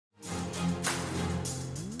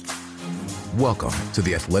Welcome to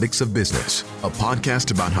The Athletics of Business, a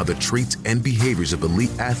podcast about how the traits and behaviors of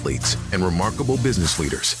elite athletes and remarkable business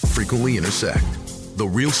leaders frequently intersect. The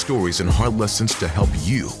real stories and hard lessons to help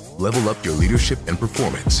you level up your leadership and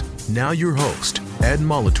performance. Now your host, Ed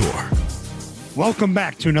Molitor. Welcome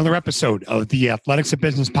back to another episode of the Athletics of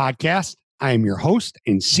Business podcast. I am your host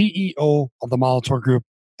and CEO of the Molitor Group,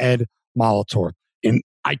 Ed Molitor. And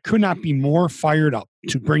I could not be more fired up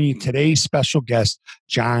to bring you today's special guest,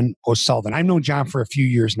 John O'Sullivan. I've known John for a few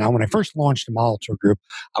years now. When I first launched the Molitor Group,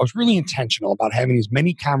 I was really intentional about having as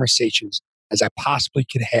many conversations as I possibly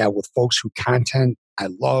could have with folks who content I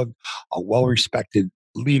loved, are well-respected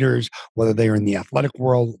leaders, whether they're in the athletic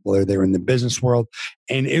world, whether they're in the business world.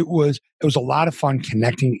 And it was a lot of fun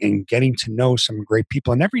connecting and getting to know some great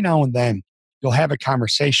people. And every now and then, you'll have a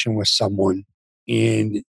conversation with someone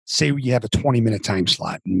and say you have a 20-minute time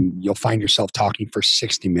slot and you'll find yourself talking for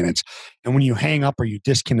 60 minutes. And when you hang up or you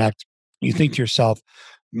disconnect, you think to yourself,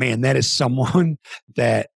 man, that is someone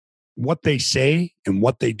that what they say and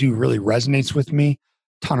what they do really resonates with me.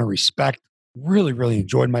 Ton of respect. Really, really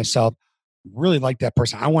enjoyed myself. Really like that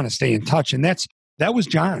person. I want to stay in touch. And that was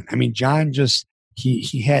John. I mean, John just,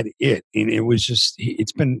 he had it. And it was just,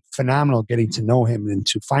 it's been phenomenal getting to know him, and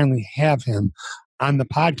to finally have him on the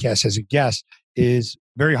podcast as a guest is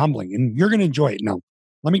very humbling, and you're going to enjoy it. Now,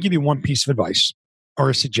 let me give you one piece of advice, or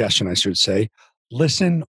a suggestion, I should say.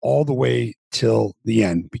 Listen all the way till the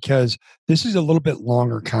end, because this is a little bit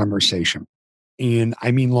longer conversation. And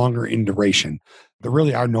I mean longer in duration. There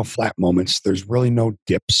really are no flat moments. There's really no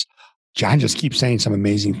dips. John just keeps saying some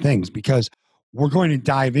amazing things, because we're going to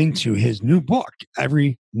dive into his new book,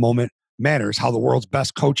 Every Moment Matters: How the World's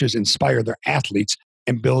Best Coaches Inspire Their Athletes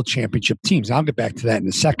and Build Championship Teams. And I'll get back to that in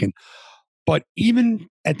a second. But even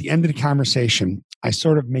at the end of the conversation, I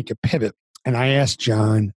sort of make a pivot, and I ask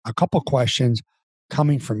John a couple questions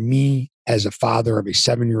coming from me as a father of a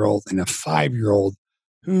 7-year-old and a 5-year-old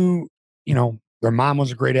who, you know, their mom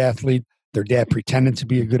was a great athlete. Their dad pretended to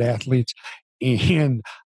be a good athlete. And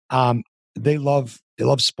they love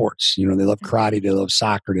sports. You know, they love karate, they love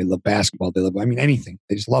soccer, they love basketball, they love, anything.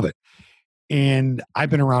 They just love it. And I've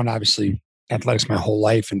been around, obviously, athletics my whole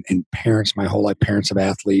life, and parents my whole life, parents of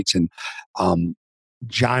athletes. And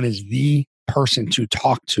John is the person to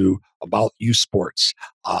talk to about youth sports,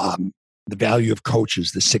 the value of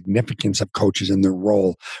coaches, the significance of coaches and their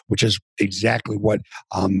role, which is exactly what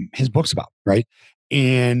his book's about, right?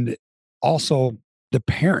 And also the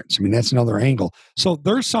parents. I mean, that's another angle. So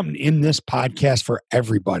there's something in this podcast for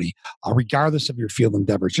everybody, regardless of your field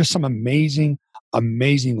endeavors. Just some amazing,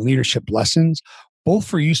 amazing leadership lessons, both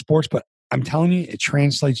for youth sports, but I'm telling you, it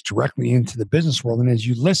translates directly into the business world. And as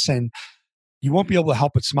you listen, you won't be able to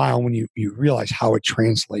help but smile when you realize how it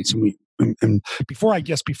translates. And before I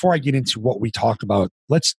get into what we talk about,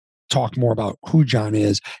 let's talk more about who John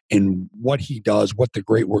is and what he does, what the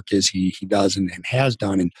great work is he does and has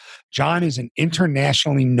done. And John is an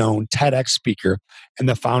internationally known TEDx speaker and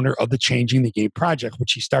the founder of the Changing the Game Project,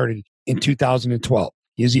 which he started in 2012.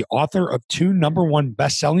 He is the author of 2 #1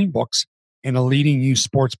 best-selling books and a leading youth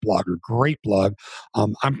sports blogger. Great blog.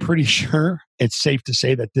 I'm pretty sure it's safe to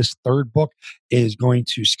say that this 3rd book is going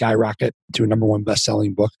to skyrocket to a #1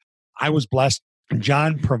 best-selling book. I was blessed.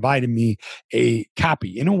 John provided me a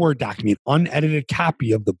copy in a Word document, unedited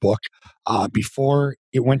copy of the book before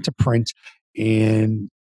it went to print. And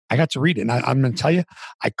I got to read it. And I'm going to tell you,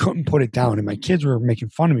 I couldn't put it down. And my kids were making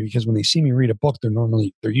fun of me, because when they see me read a book,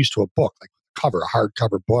 they're used to a book, like a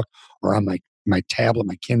hardcover book, or on my tablet,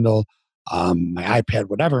 my Kindle, my iPad,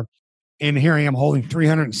 whatever. And here I am holding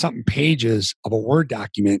 300 and something pages of a Word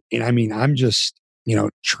document. And I'm just,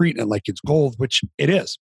 treating it like it's gold, which it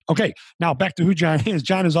is. Okay, now back to who John is.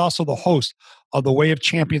 John is also the host of the Way of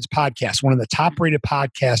Champions podcast, one of the top-rated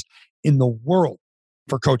podcasts in the world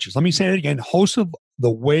for coaches. Let me say it again. Host of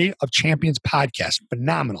the Way of Champions podcast,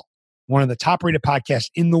 phenomenal. One of the top-rated podcasts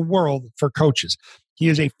in the world for coaches. He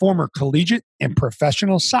is a former collegiate and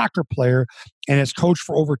professional soccer player and has coached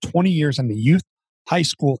for over 20 years on the youth, high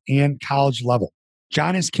school, and college level.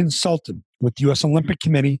 John has consulted with U.S. Olympic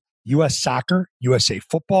Committee, U.S. Soccer, USA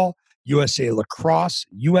Football, USA Lacrosse,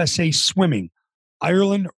 USA Swimming,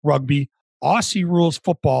 Ireland Rugby, Aussie Rules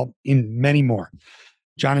Football, and many more.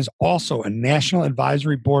 John is also a National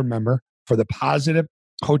Advisory Board member for the Positive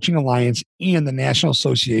Coaching Alliance and the National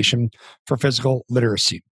Association for Physical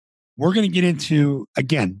Literacy. We're going to get into,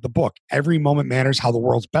 again, the book, Every Moment Matters: How the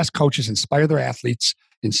World's Best Coaches Inspire Their Athletes,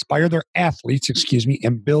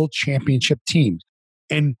 and Build Championship Teams.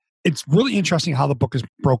 And it's really interesting how the book is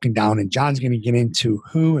broken down, and John's going to get into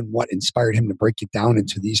who and what inspired him to break it down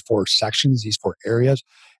into these 4 sections, these 4 areas.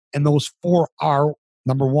 And those 4 are,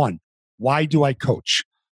 number 1, why do I coach?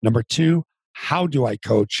 Number 2, how do I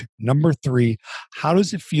coach? Number 3, how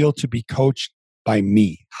does it feel to be coached by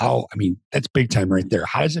me? That's big time right there.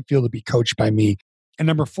 How does it feel to be coached by me? And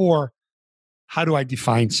number 4, how do I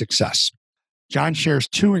define success? John shares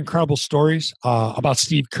 2 incredible stories about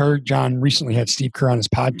Steve Kerr. John recently had Steve Kerr on his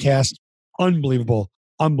podcast. Unbelievable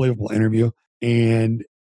interview. And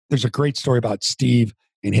there's a great story about Steve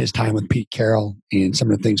and his time with Pete Carroll and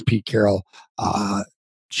some of the things Pete Carroll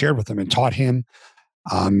shared with him and taught him,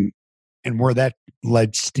 and where that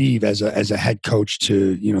led Steve as a head coach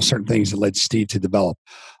to certain things that led Steve to develop.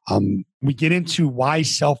 We get into why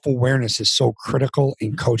self-awareness is so critical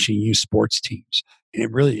in coaching youth sports teams. And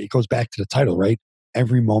it goes back to the title, right?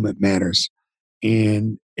 Every moment matters.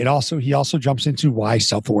 And he also jumps into why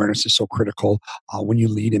self-awareness is so critical when you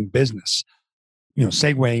lead in business.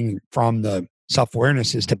 Segueing from the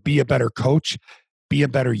self-awareness is to be a better coach, be a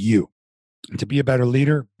better you. And to be a better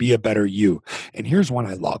leader, be a better you. And here's one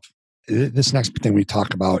I love. This next thing we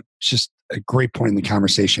talk about is just a great point in the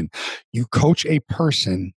conversation. You coach a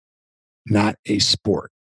person, not a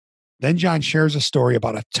sport. Then John shares a story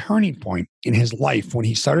about a turning point in his life when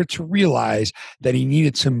he started to realize that he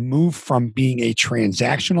needed to move from being a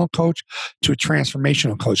transactional coach to a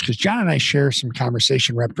transformational coach. Because John and I share some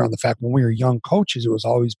conversation wrapped around the fact when we were young coaches, it was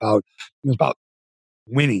about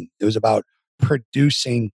winning. It was about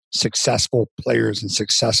producing successful players and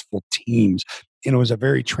successful teams. And it was a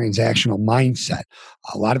very transactional mindset.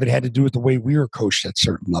 A lot of it had to do with the way we were coached at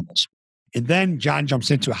certain levels. And then John jumps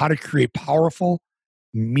into how to create powerful,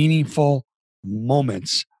 meaningful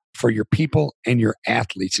moments for your people and your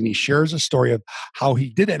athletes. And he shares a story of how he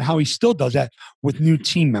did it and how he still does that with new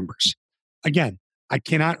team members. Again, I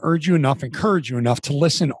cannot encourage you enough to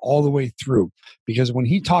listen all the way through, because when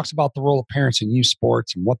he talks about the role of parents in youth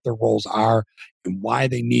sports and what their roles are and why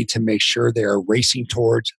they need to make sure they are racing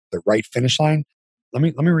towards the right finish line, let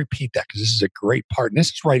me repeat that, because this is a great part. And this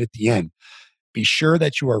is right at the end. Be sure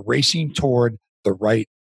that you are racing toward the right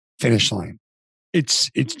finish line. It's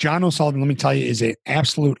John O'Sullivan, let me tell you, is an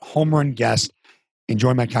absolute home run guest.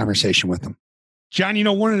 Enjoy my conversation with him. John,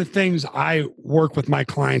 one of the things I work with my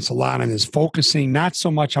clients a lot on is focusing not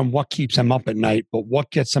so much on what keeps them up at night, but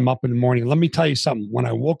what gets them up in the morning. Let me tell you something. When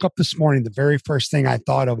I woke up this morning, the very first thing I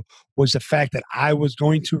thought of was the fact that I was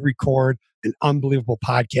going to record an unbelievable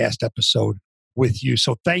podcast episode with you.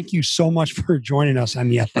 So thank you so much for joining us on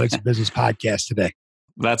the Athletics of Business podcast today.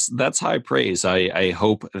 That's high praise. I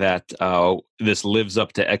hope that this lives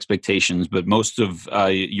up to expectations, but most of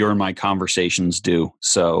your and my conversations do.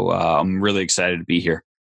 So I'm really excited to be here.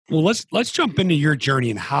 Well, let's jump into your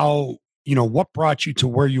journey and how, what brought you to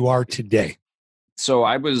where you are today. So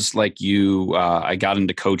I was like you. I got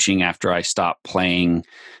into coaching after I stopped playing.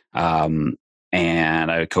 And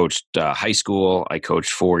I coached high school. I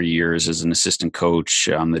coached 4 years as an assistant coach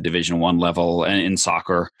on the Division I level in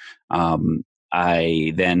soccer.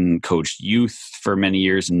 I then coached youth for many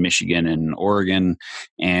years in Michigan and Oregon.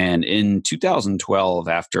 And in 2012,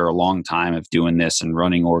 after a long time of doing this and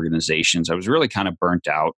running organizations, I was really kind of burnt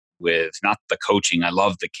out with not the coaching. I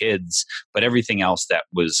loved the kids, but everything else that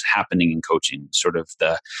was happening in coaching, sort of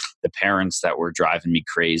the parents that were driving me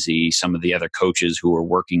crazy, some of the other coaches who were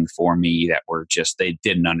working for me that were just, they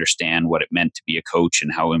didn't understand what it meant to be a coach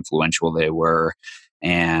and how influential they were.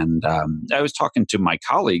 And I was talking to my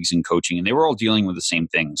colleagues in coaching, and they were all dealing with the same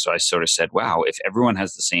thing. So I sort of said, wow, if everyone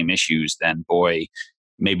has the same issues, then boy,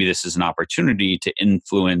 maybe this is an opportunity to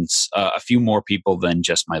influence a few more people than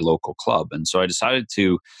just my local club. And so I decided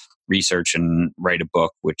to research and write a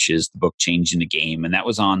book, which is the book Changing the Game. And that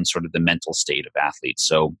was on sort of the mental state of athletes.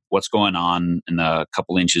 So what's going on in the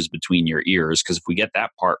couple inches between your ears? Because if we get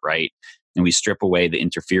that part right and we strip away the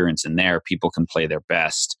interference in there, people can play their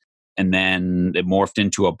best. And then it morphed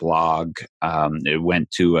into a blog. It went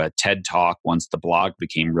to a TED Talk once the blog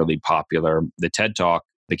became really popular. The TED Talk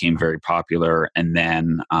became very popular. And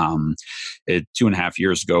then 2.5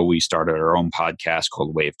 years ago, we started our own podcast called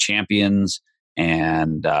The Way of Champions.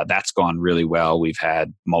 And that's gone really well. We've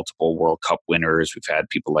had multiple World Cup winners. We've had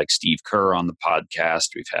people like Steve Kerr on the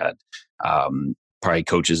podcast. We've had probably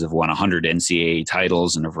coaches have won 100 NCAA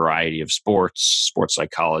titles in a variety of sports, sports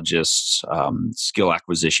psychologists, skill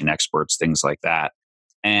acquisition experts, things like that.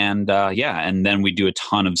 And and then we do a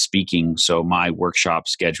ton of speaking. So my workshop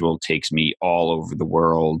schedule takes me all over the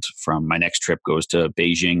world. From my next trip goes to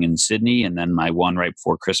Beijing and Sydney, and then my one right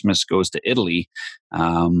before Christmas goes to Italy.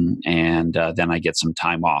 Then I get some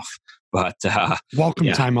time off. But welcome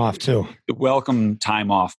time off too. Welcome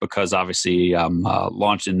time off, because obviously I'm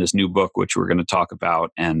launching this new book, which we're going to talk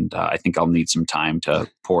about, and I think I'll need some time to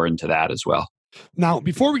pour into that as well. Now,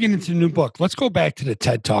 before we get into the new book, let's go back to the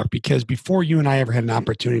TED Talk, because before you and I ever had an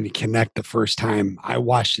opportunity to connect the first time, I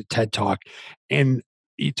watched the TED Talk, and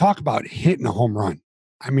you talk about hitting a home run.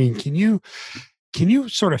 I mean, can you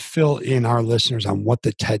sort of fill in our listeners on what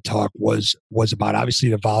the TED Talk was about?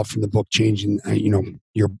 Obviously, it evolved from the book Changing,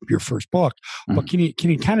 your first book. But can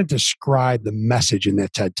you kind of describe the message in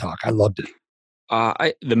that TED Talk? I loved it.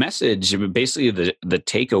 The message, basically, the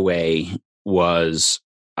takeaway was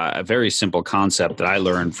a very simple concept that I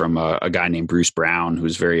learned from a guy named Bruce Brown,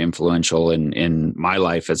 who's very influential in my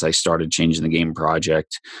life as I started Changing the Game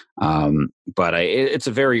project. But it's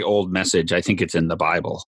a very old message. I think it's in the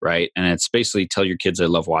Bible, right? And it's basically tell your kids I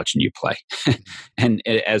love watching you play. And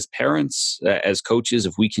as parents, as coaches,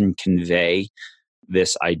 if we can convey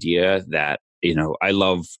this idea that, I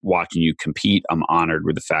love watching you compete. I'm honored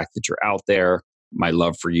with the fact that you're out there. My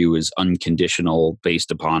love for you is unconditional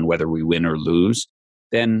based upon whether we win or lose.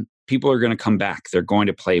 Then people are going to come back. They're going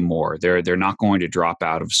to play more. They're not going to drop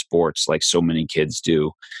out of sports like so many kids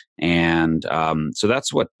do. And so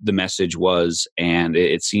that's what the message was. And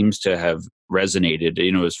it seems to have resonated.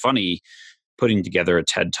 It was funny putting together a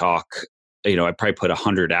TED Talk. I probably put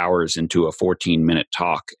 100 hours into a 14-minute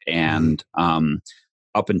talk. And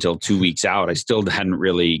up until 2 weeks out, I still hadn't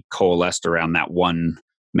really coalesced around that one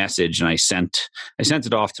message, and I sent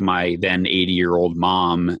it off to my then 80-year-old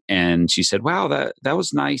mom, and she said, "Wow, that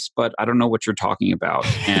was nice, but I don't know what you're talking about."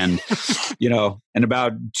 And and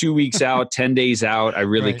about 2 weeks out, 10 days out, I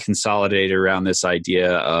really consolidated around this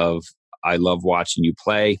idea of I love watching you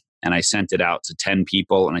play, and I sent it out to 10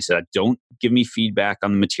 people, and I said, "Don't give me feedback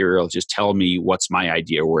on the material, just tell me what's my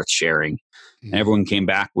idea worth sharing." And everyone came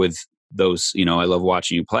back with those, I love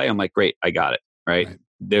watching you play. I'm like, great, I got it, right?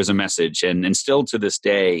 There's a message. And still to this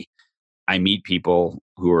day, I meet people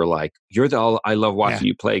who are like, "You're the I love watching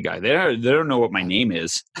you play guy." They don't know what my name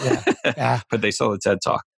is, but they saw the TED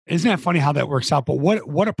Talk. Isn't that funny how that works out? But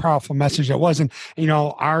what a powerful message that was. And,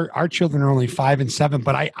 our children are only 5 and 7,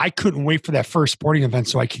 but I couldn't wait for that first sporting event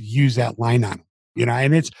so I could use that line on them.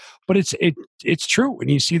 And it's true.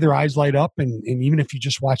 And you see their eyes light up, and even if you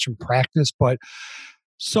just watch them practice. But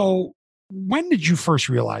so when did you first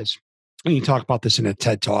realize, and you talk about this in a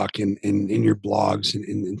TED Talk and in your blogs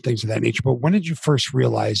and things of that nature, but when did you first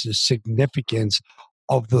realize the significance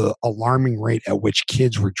of the alarming rate at which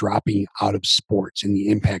kids were dropping out of sports and the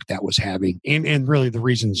impact that was having, and really the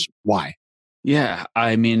reasons why? Yeah,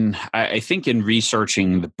 I mean, I think in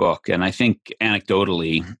researching the book, and I think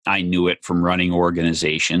anecdotally, I knew it from running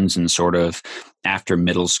organizations and sort of after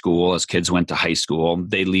middle school, as kids went to high school,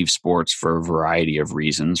 they leave sports for a variety of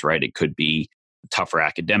reasons, right? It could be tougher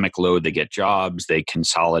academic load, they get jobs, they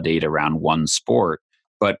consolidate around one sport.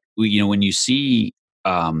 But, when you see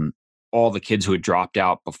all the kids who had dropped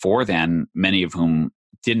out before then, many of whom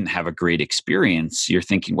didn't have a great experience, you're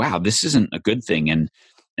thinking, wow, this isn't a good thing. And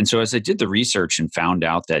so as I did the research and found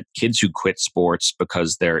out that kids who quit sports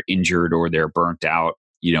because they're injured or they're burnt out,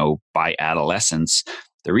 by adolescence,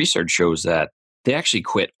 the research shows that they actually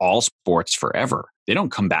quit all sports forever. They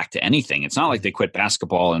don't come back to anything. It's not like they quit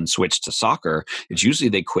basketball and switch to soccer. It's usually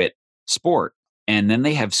they quit sport. And then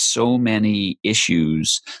they have so many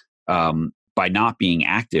issues by not being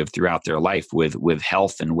active throughout their life with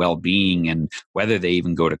health and well-being, and whether they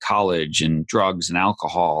even go to college, and drugs and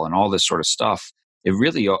alcohol and all this sort of stuff. It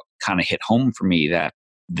really kind of hit home for me that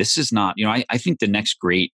this is not, I think the next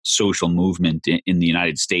great social movement in the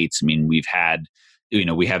United States, I mean, we've had,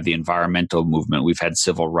 we have the environmental movement, we've had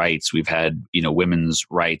civil rights, we've had, women's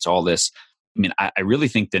rights, all this. I mean, I really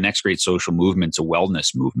think the next great social movement's a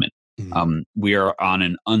wellness movement. We are on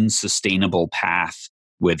an unsustainable path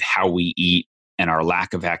with how we eat and our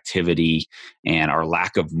lack of activity and our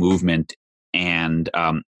lack of movement. And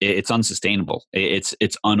it's unsustainable. It's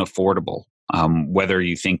unaffordable. Whether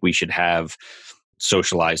you think we should have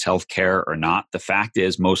socialized healthcare or not, the fact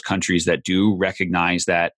is most countries that do recognize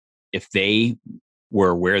that if they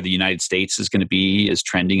were where the United States is going to be is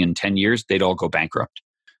trending in 10 years, they'd all go bankrupt.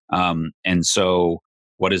 And so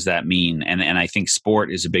what does that mean? And I think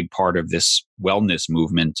sport is a big part of this wellness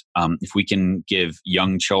movement. If we can give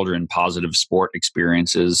young children positive sport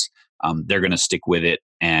experiences, they're going to stick with it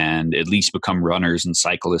and at least become runners and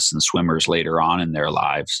cyclists and swimmers later on in their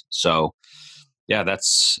lives. So yeah,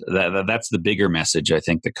 that's the bigger message I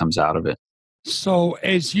think that comes out of it. So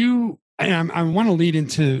as you, and I want to lead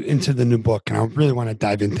into the new book, and I really want to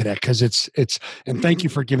dive into that because it's, and thank you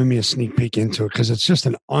for giving me a sneak peek into it, because it's just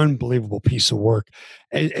an unbelievable piece of work.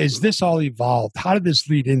 As this all evolved, how did this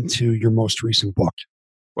lead into your most recent book?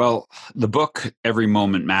 Well, the book Every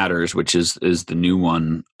Moment Matters, which is the new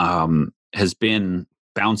one, has been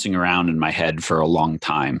bouncing around in my head for a long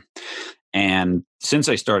time. And since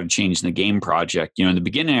I started Changing the Game project, in the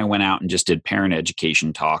beginning, I went out and just did parent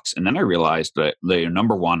education talks. And then I realized that,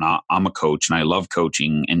 number one, I'm a coach and I love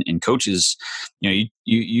coaching. And coaches,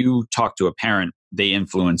 you talk to a parent, they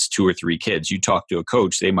influence 2 or 3 kids. You talk to a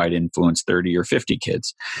coach, they might influence 30 or 50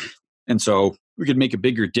 kids. And so we could make a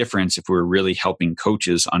bigger difference if we were really helping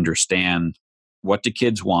coaches understand what do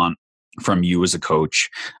kids want from you as a coach,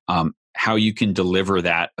 how you can deliver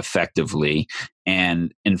that effectively.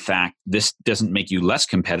 And in fact, this doesn't make you less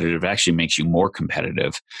competitive, it actually makes you more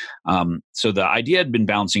competitive. So the idea had been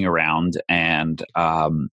bouncing around. And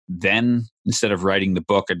then instead of writing the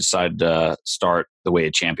book, I decided to start the Way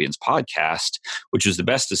of Champions podcast, which was the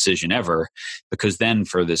best decision ever. Because then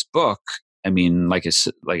for this book, I mean, like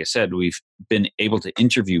I said, we've been able to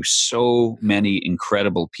interview so many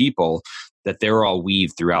incredible people that they're all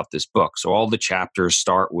weaved throughout this book. So all the chapters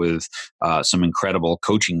start with some incredible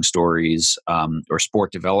coaching stories or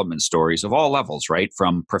sport development stories of all levels, right?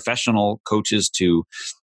 From professional coaches to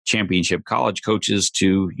championship college coaches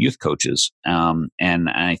to youth coaches. And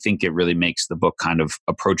I think it really makes the book kind of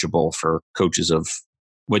approachable for coaches of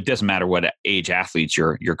what doesn't matter what age athletes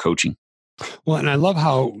you're coaching. Well, and I love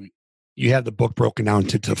how you have the book broken down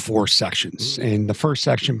into 4 sections. And the first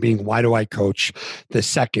section being, why do I coach? The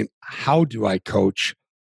second, how do I coach?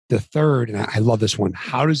 The third, and I love this one,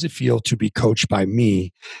 how does it feel to be coached by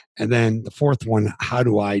me? And then the fourth one, how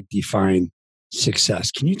do I define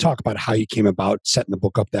success? Can you talk about how you came about setting the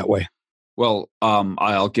book up that way? Well,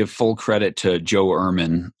 I'll give full credit to Joe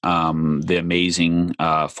Ehrmann, the amazing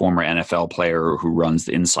former NFL player who runs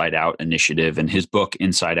the Inside Out initiative, and his book,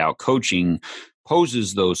 Inside Out Coaching,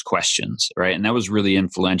 poses those questions, right? And that was really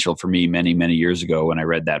influential for me many, many years ago when I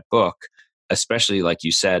read that book, especially like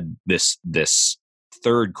you said, this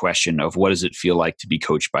third question of what does it feel like to be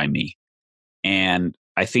coached by me? And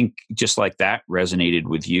I think just like that resonated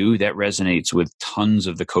with you, that resonates with tons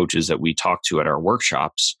of the coaches that we talk to at our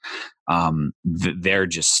workshops. They're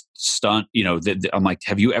just stunned. I'm like,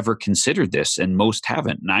 have you ever considered this? And most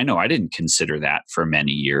haven't. And I know I didn't consider that for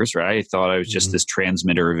many years, right? I thought I was just this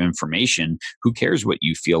transmitter of information. Who cares what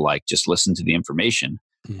you feel like? Just listen to the information.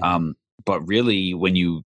 But really, when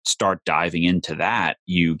you start diving into that,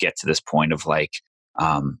 you get to this point of like,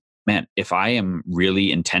 man, if I am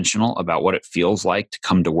really intentional about what it feels like to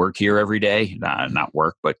come to work here every day, not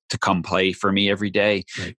work, but to come play for me every day,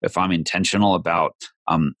 right. If I'm intentional about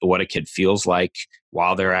what a kid feels like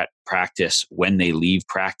while they're at practice, when they leave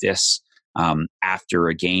practice, after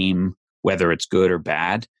a game, whether it's good or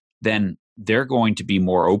bad, then they're going to be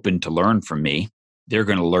more open to learn from me. They're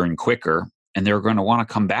going to learn quicker and they're going to want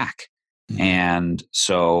to come back. And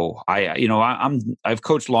so I've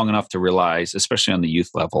coached long enough to realize, especially on the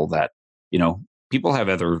youth level, that, people have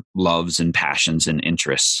other loves and passions and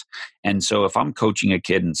interests. And so if I'm coaching a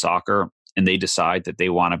kid in soccer and they decide that they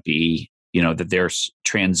want to be, that they're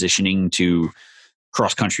transitioning to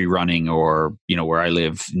cross-country running or, where I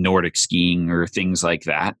live, Nordic skiing or things like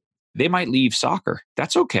that, they might leave soccer.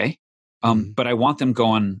 That's okay. But I want them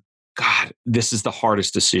going, God, this is the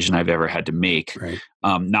hardest decision I've ever had to make. Right.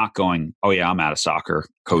 Not going, oh yeah, I'm out of soccer.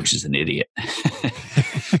 Coach is an idiot.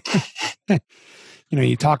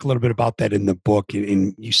 You talk a little bit about that in the book,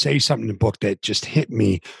 and you say something in the book that just hit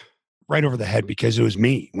me right over the head, because it was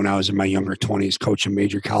me when I was in my younger 20s coaching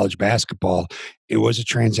major college basketball. It was a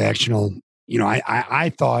transactional,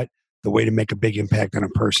 I thought the way to make a big impact on a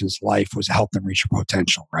person's life was to help them reach their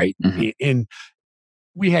potential, right? Mm-hmm. And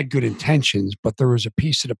we had good intentions, but there was a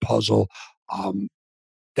piece of the puzzle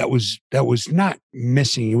that was not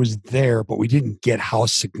missing. It was there, but we didn't get how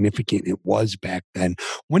significant it was back then.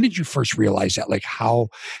 When did you first realize that? Like how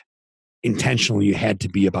intentional you had to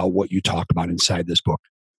be about what you talk about inside this book?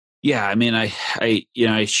 Yeah, I mean,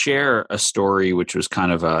 I share a story which was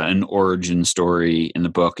kind of an origin story in the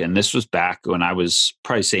book, and this was back when I was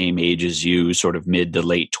probably same age as you, sort of mid to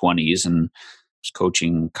late 20s, and was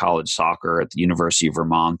coaching college soccer at the University of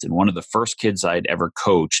Vermont. And one of the first kids I'd ever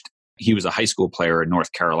coached, he was a high school player in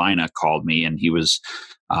North Carolina, called me, and he was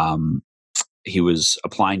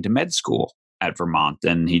applying to med school at Vermont.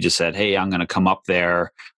 And he just said, hey, I'm going to come up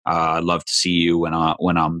there. I'd love to see you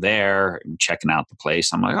when I'm there, and checking out the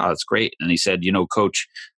place. I'm like, oh, that's great. And he said, Coach,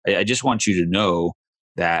 I just want you to know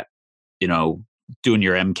that, doing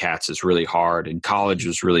your MCATs is really hard and college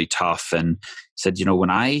was really tough. And he said,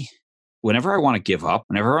 whenever I want to give up,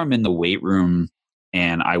 whenever I'm in the weight room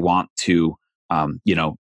and I want to,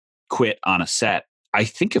 quit on a set, I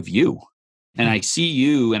think of you and I see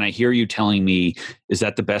you and I hear you telling me, is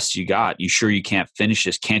that the best you got? You sure you can't finish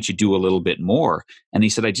this? Can't you do a little bit more? And he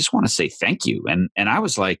said, I just want to say thank you. And I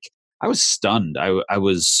was like, I was stunned. I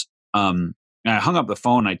was And I hung up the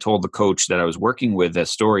phone. I told the coach that I was working with a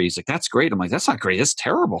story. He's like, "That's great." I'm like, "That's not great. That's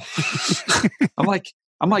terrible." I'm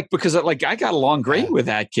like, because like I got along great with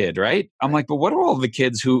that kid, right? I'm like, but what are all the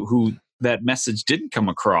kids who that message didn't come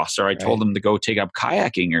across, or I told them to go take up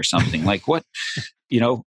kayaking or something? Like, what,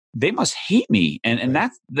 they must hate me. And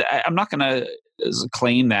I'm not going to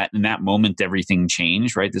claim that in that moment everything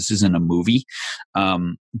changed, right? This isn't a movie,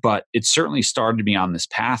 but it certainly started me on this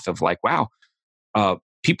path of like, wow,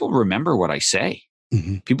 people remember what I say.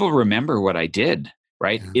 Mm-hmm. People remember what I did,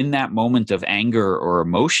 right? Yeah. In that moment of anger or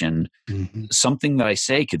emotion, something that I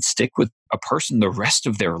say could stick with a person the rest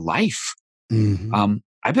of their life.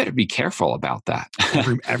 I better be careful about that.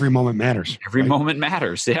 Every moment matters. Every moment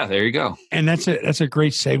matters. Yeah, there you go. And that's a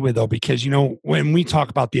great segue though, because when we talk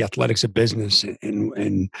about the athletics of business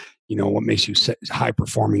and what makes you high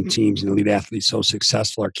performing teams and elite athletes so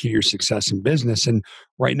successful are key to your success in business. And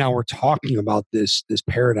right now we're talking about this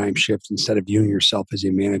paradigm shift. Instead of viewing yourself as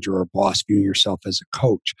a manager or a boss, viewing yourself as a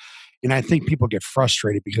coach. And I think people get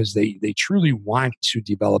frustrated because they truly want to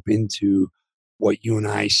develop into what you and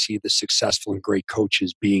I see the successful and great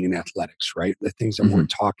coaches being in athletics, right? The things that we're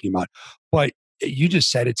talking about. But you just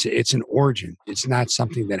said it's an origin. It's not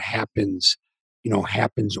something that happens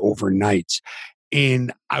overnight.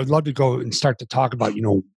 And I would love to go and start to talk about,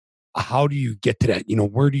 how do you get to that?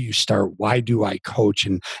 Where do you start? Why do I coach?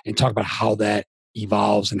 And talk about how that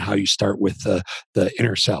evolves and how you start with the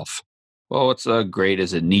inner self. Well, what's great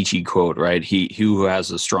is a Nietzsche quote, right? He who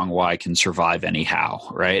has a strong why can survive anyhow,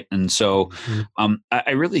 right? And so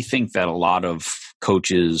I really think that a lot of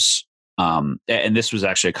coaches, and this was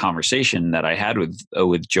actually a conversation that I had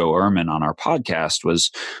with Joe Ehrmann on our podcast,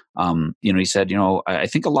 was, he said, I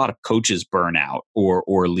think a lot of coaches burn out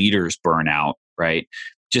or leaders burn out, right?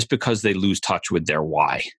 Just because they lose touch with their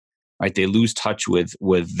why. Right, they lose touch with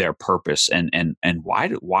their purpose and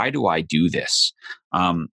why do I do this?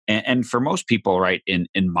 And for most people, right, in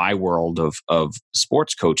my world of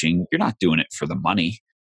sports coaching, you're not doing it for the money,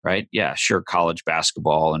 right? Yeah, sure, college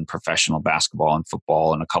basketball and professional basketball and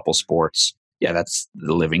football and a couple sports, yeah, that's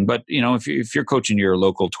the living. But if you're coaching your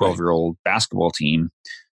local 12-year-old basketball team,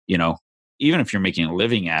 even if you're making a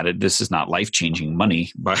living at it, this is not life-changing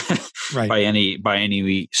money by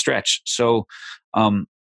any stretch. So.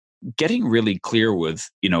 Getting really clear with,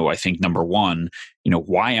 I think number one,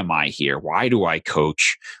 why am I here? Why do I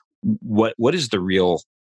coach? What is the real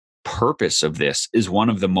purpose of this is one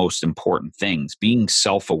of the most important things. Being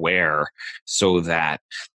self-aware so that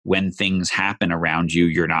when things happen around you,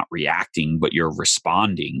 you're not reacting, but you're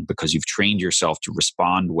responding because you've trained yourself to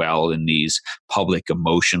respond well in these public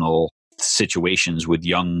emotional situations with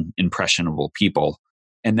young, impressionable people.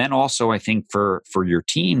 And then also, I think for your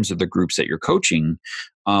teams or the groups that you're coaching,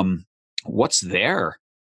 what's there,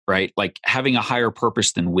 right? Like having a higher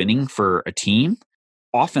purpose than winning for a team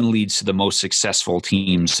often leads to the most successful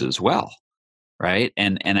teams as well, right?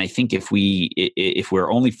 And I think if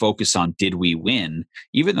we're only focused on did we win,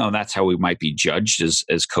 even though that's how we might be judged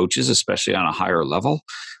as coaches, especially on a higher level,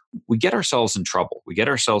 we get ourselves in trouble. We get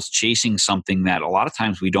ourselves chasing something that a lot of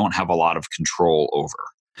times we don't have a lot of control over.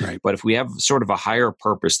 Right. But if we have sort of a higher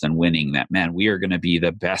purpose than winning, that, man, we are going to be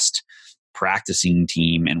the best practicing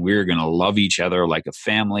team and we're going to love each other like a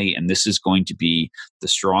family. And this is going to be the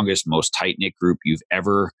strongest, most tight-knit group you've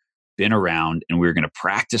ever been around. And we're going to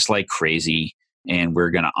practice like crazy and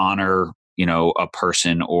we're going to honor, a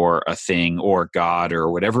person or a thing or God or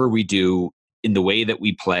whatever we do in the way that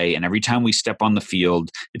we play. And every time we step on the field,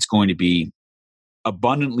 it's going to be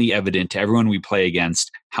abundantly evident to everyone we play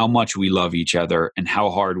against how much we love each other and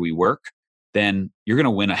how hard we work. Then you're going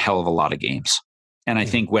to win a hell of a lot of games. And I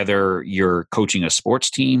think whether you're coaching a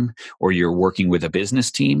sports team or you're working with a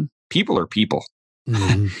business team, people are people,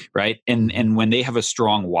 right? And when they have a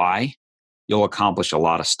strong why, you'll accomplish a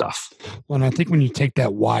lot of stuff. Well, and I think when you take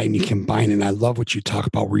that why and you combine it, and I love what you talk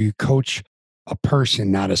about, where you coach a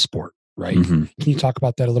person, not a sport, right? Can you talk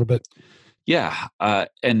about that a little bit? Yeah.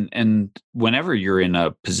 And whenever you're in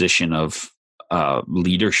a position of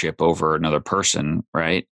leadership over another person,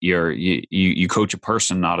 right? You coach a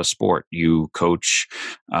person, not a sport. You coach,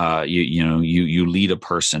 you lead a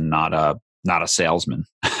person, not a salesman,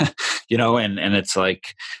 and it's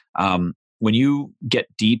like, when you get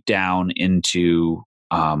deep down into,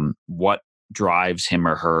 what drives him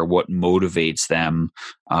or her, what motivates them,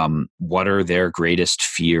 what are their greatest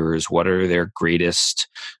fears, what are their greatest,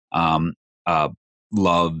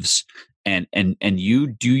 loves, and you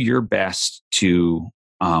do your best to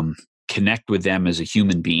connect with them as a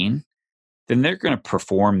human being, then they're going to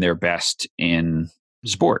perform their best in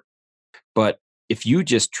sport. But if you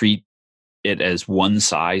just treat it as one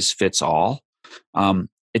size fits all,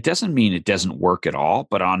 it doesn't mean it doesn't work at all,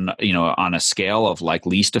 but on a scale of like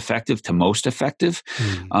least effective to most effective,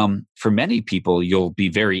 for many people, you'll be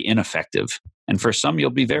very ineffective. And for some,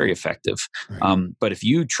 you'll be very effective. Right. But if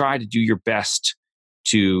you try to do your best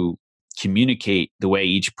to communicate the way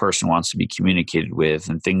each person wants to be communicated with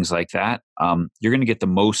and things like that, you're going to get the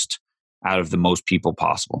most out of the most people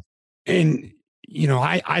possible. And,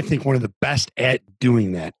 I think one of the best at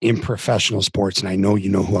doing that in professional sports, and I know you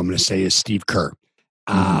know who I'm going to say, is Steve Kerr.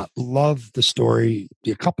 Love the story,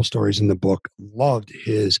 a couple stories in the book. Loved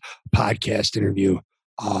his podcast interview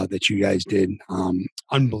that you guys did.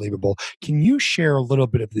 Unbelievable. Can you share a little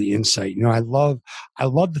bit of the insight? I love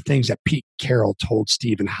the things that Pete Carroll told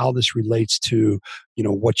Steve and how this relates to,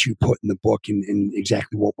 what you put in the book and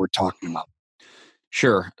exactly what we're talking about.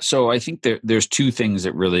 Sure. So I think there's two things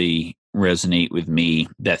that really resonate with me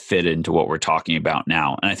that fit into what we're talking about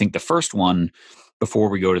now. And I think the first one, before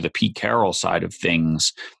we go to the Pete Carroll side of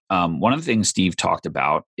things, one of the things Steve talked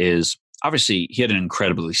about is obviously he had an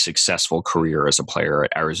incredibly successful career as a player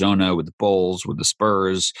at Arizona with the Bulls, with the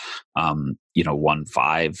Spurs, won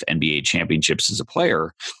 5 NBA championships as a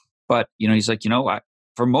player. But, he's like,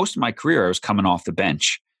 for most of my career, I was coming off the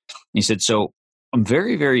bench. And he said, so I'm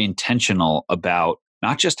very, very intentional about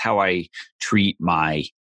not just how I treat my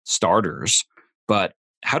starters, but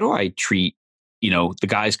how do I treat the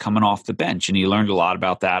guys coming off the bench. And he learned a lot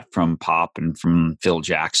about that from Pop and from Phil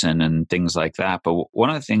Jackson and things like that. But one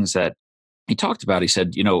of the things that he talked about, he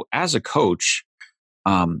said, as a coach,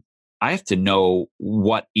 I have to know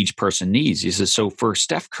what each person needs. He says, so for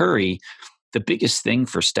Steph Curry, the biggest thing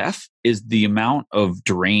for Steph is the amount of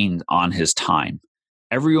drain on his time.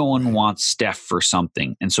 Everyone wants Steph for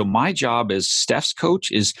something. And so my job as Steph's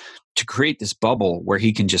coach is to create this bubble where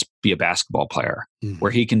he can just be a basketball player,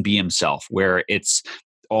 where he can be himself, where it's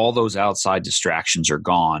all those outside distractions are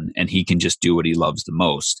gone and he can just do what he loves the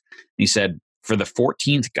most. And he said, for the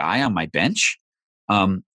 14th guy on my bench,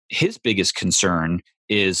 his biggest concern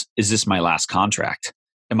is this my last contract?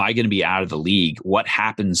 Am I going to be out of the league? What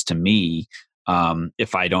happens to me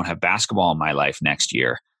if I don't have basketball in my life next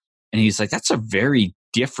year? And he's like, that's a very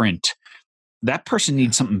different, that person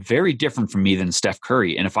needs something very different from me than Steph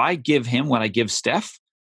Curry. And if I give him what I give Steph,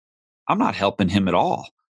 I'm not helping him at all.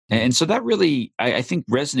 And so that really, I think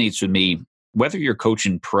resonates with me, whether you're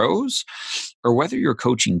coaching pros or whether you're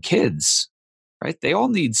coaching kids, right? They all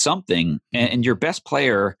need something. And your best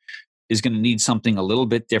player is going to need something a little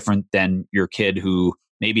bit different than your kid who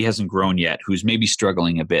maybe hasn't grown yet, who's maybe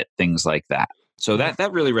struggling a bit, things like that. So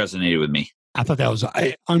that really resonated with me. I thought that was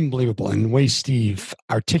unbelievable. And the way Steve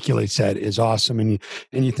articulates that is awesome. And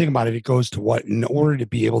you think about it, it goes to what, in order to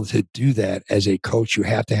be able to do that as a coach, you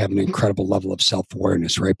have to have an incredible level of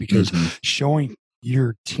self-awareness, right? Because showing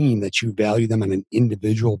your team that you value them on an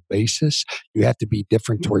individual basis, you have to be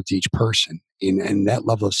different towards each person. And that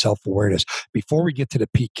level of self-awareness. Before we get to the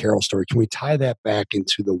Pete Carroll story, can we tie that back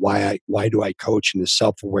into the why do I coach and the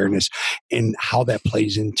self-awareness and how that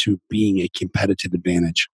plays into being a competitive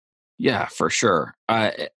advantage? Yeah, for sure.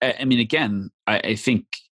 I mean, again, I think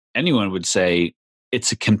anyone would say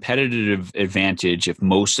it's a competitive advantage if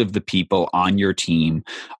most of the people on your team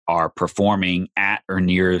are performing at or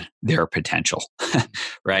near their potential,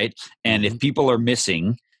 right? And if people are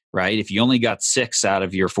missing, right, if you only got 6 out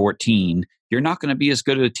of your 14, you're not going to be as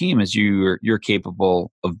good a team as you're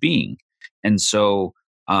capable of being. And so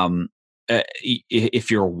if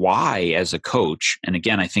your why as a coach, and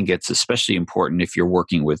again, I think it's especially important if you're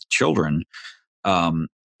working with children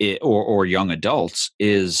or young adults,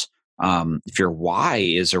 is if your why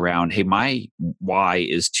is around, hey, my why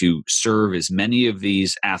is to serve as many of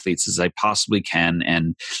these athletes as I possibly can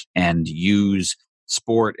and use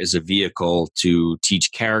sport as a vehicle to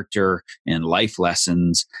teach character and life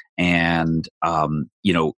lessons and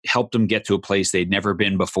help them get to a place they'd never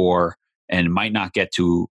been before and might not get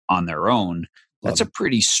to on their own. That's a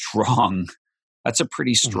pretty strong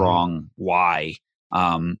why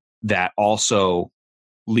that also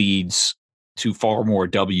leads to far more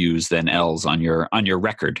W's than L's on your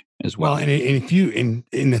record as well. Well, and if you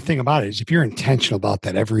and the thing about it is if you're intentional about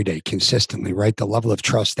that every day consistently, right, the level of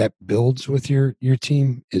trust that builds with your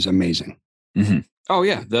team is amazing. Oh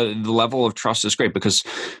yeah, the level of trust is great because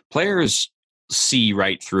players see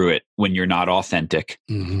right through it when you're not authentic,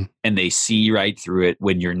 and they see right through it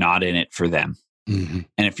when you're not in it for them. And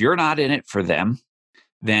if you're not in it for them,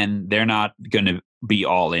 then they're not going to be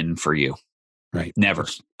all in for you. Right. Never.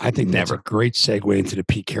 I think that's a great segue into the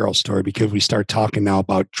Pete Carroll story because we start talking now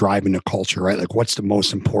about driving the culture, right? Like what's the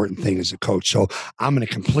most important thing as a coach? So I'm going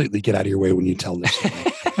to completely get out of your way when you tell this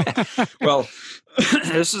story. Well,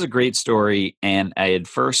 this is a great story. And I had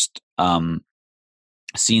first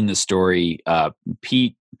seen the story.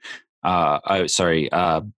 Pete,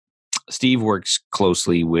 Steve works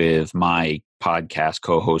closely with my podcast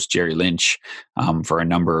co-host Jerry Lynch for a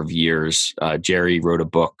number of years. Jerry wrote a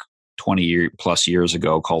book 20 plus years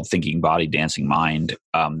ago called Thinking Body, Dancing Mind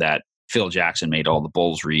that Phil Jackson made all the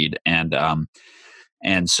Bulls read.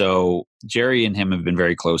 And so Jerry and him have been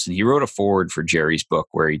very close, and he wrote a foreword for Jerry's book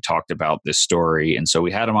where he talked about this story. And so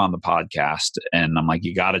we had him on the podcast, and I'm like,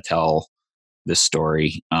 you got to tell this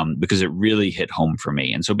story because it really hit home for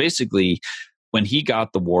me. And so basically, when he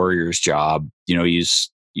got the Warriors job,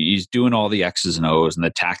 he's doing all the X's and O's and the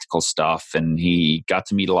tactical stuff, and he got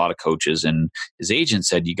to meet a lot of coaches. And his agent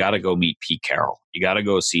said, "You got to go meet Pete Carroll. You got to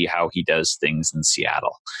go see how he does things in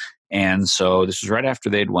Seattle." And so this was right after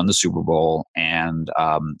they had won the Super Bowl, and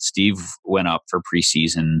Steve went up for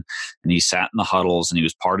preseason, and he sat in the huddles, and he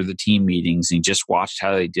was part of the team meetings, and he just watched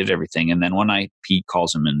how they did everything. And then one night, Pete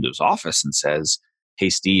calls him into his office and says, "Hey,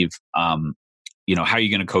 Steve, how are you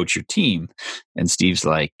going to coach your team?" And Steve's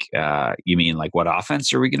like, "You mean like what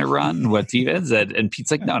offense are we going to run? What defense?" And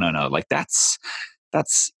Pete's like, no. Like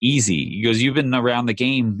that's easy. He goes, "You've been around the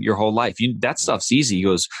game your whole life. That stuff's easy." He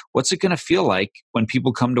goes, "What's it going to feel like when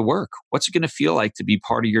people come to work? What's it going to feel like to be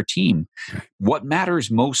part of your team? What matters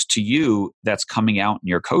most to you that's coming out in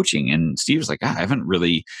your coaching?" And Steve's like, "I haven't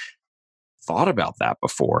really thought about that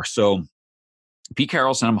before." So Pete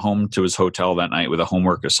Carroll sent him home to his hotel that night with a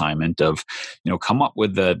homework assignment of, come up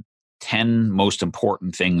with the 10 most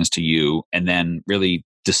important things to you and then really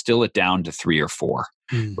distill it down to 3 or 4,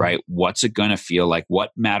 right? What's it going to feel like?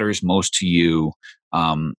 What matters most to you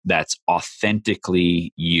that's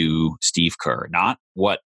authentically you, Steve Kerr, not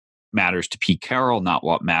what matters to Pete Carroll, not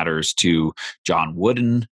what matters to John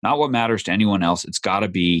Wooden, not what matters to anyone else. It's got to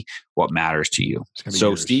be what matters to you.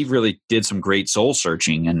 So yours. Steve really did some great soul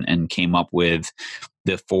searching and came up with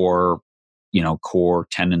the 4, core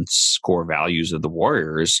tenets, core values of the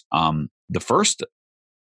Warriors. The first,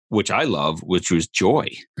 which I love, which was joy,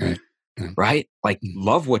 right? Like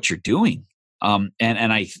love what you're doing. And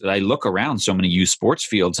I look around so many youth sports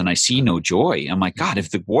fields and I see no joy. I'm like, God,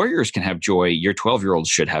 if the Warriors can have joy, your 12-year-olds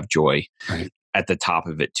should have joy at the top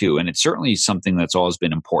of it too. And it's certainly something that's always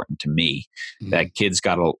been important to me, that kids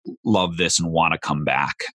got to love this and want to come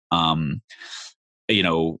back.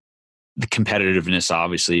 The competitiveness,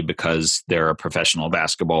 obviously, because they're a professional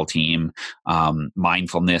basketball team,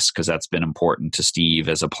 mindfulness, because that's been important to Steve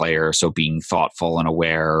as a player. So being thoughtful and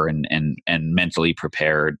aware and mentally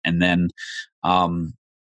prepared, and then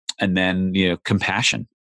compassion,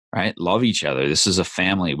 right? Love each other. This is a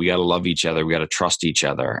family. We got to love each other. We got to trust each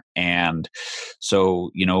other. And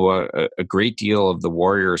so, a great deal of the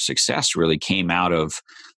Warriors' success really came out of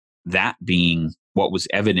that being what was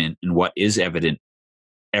evident and what is evident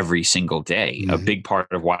every single day. A big part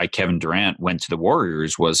of why Kevin Durant went to the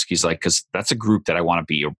Warriors was he's like, because that's a group that I want to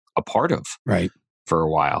be a part of for a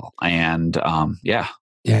while. And yeah.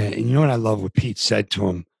 And you know what I love what Pete said to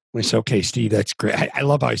him when he said, "Okay, Steve, that's great." I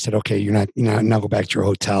love how he said, "Okay, you're not now go back to your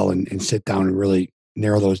hotel and sit down and really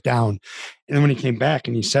narrow those down." And then when he came back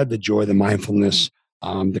and he said the joy, the mindfulness,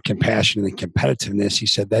 the compassion and the competitiveness, he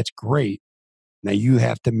said, "That's great. Now you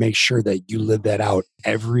have to make sure that you live that out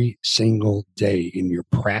every single day in your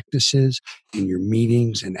practices, in your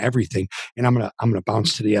meetings, and everything." And I'm gonna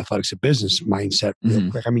bounce to the athletics of business mindset real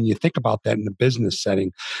quick. I mean, you think about that in the business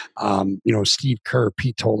setting. Steve Kerr,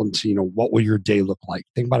 Pete told him to, what will your day look like?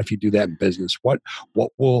 Think about if you do that in business. What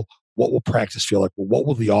will practice feel like? Well, what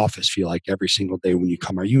will the office feel like every single day when you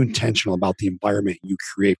come? Are you intentional about the environment you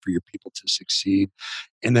create for your people to succeed?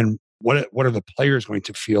 And then what are the players going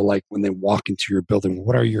to feel like when they walk into your building?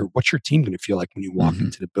 What's your team going to feel like when you walk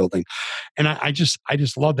into the building? And I just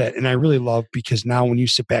love that. And I really love, because now when you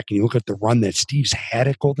sit back and you look at the run that Steve's had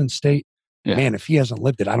at Golden State, man, if he hasn't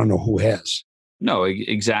lived it, I don't know who has. No,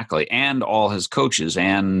 exactly. And all his coaches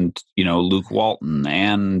and, Luke Walton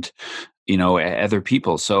and, other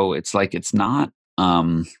people. So it's like, it's not,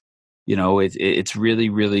 it's really,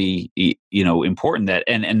 really, important that,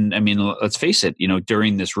 and I mean, let's face it,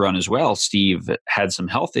 during this run as well, Steve had some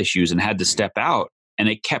health issues and had to step out, and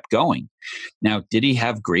it kept going. Now, did he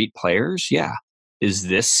have great players? Yeah. Is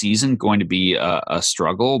this season going to be a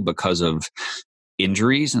struggle because of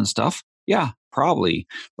injuries and stuff? Yeah, probably.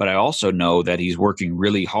 But I also know that he's working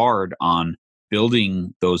really hard on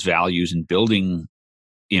building those values and building,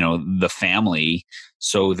 the family,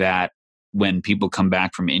 so that when people come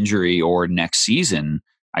back from injury or next season,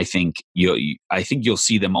 I think you'll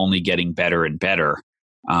see them only getting better and better.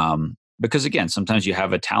 Because again, sometimes you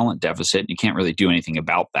have a talent deficit and you can't really do anything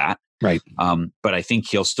about that. Right. But I think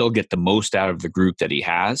he'll still get the most out of the group that he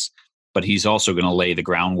has. but he's also going to lay the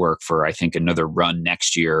groundwork for, I think, another run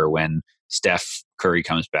next year when Steph Curry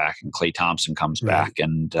comes back and Klay Thompson comes back,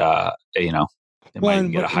 and they might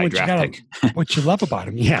even get a high draft pick. What you love about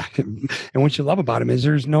him, yeah, and what you love about him is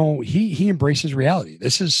he embraces reality.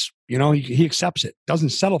 This is, he accepts it, doesn't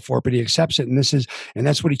settle for it, but he accepts it, and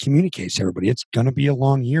that's what he communicates to everybody. It's going to be a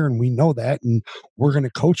long year, and we know that, and we're going to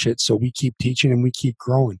coach it, so we keep teaching and we keep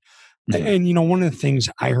growing. Mm-hmm. And one of the things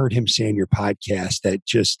I heard him say in your podcast that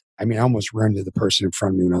I almost ran to the person in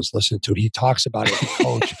front of me when I was listening to it. He talks about it as a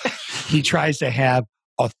coach. He tries to have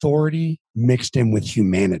authority mixed in with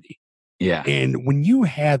humanity. Yeah. And when you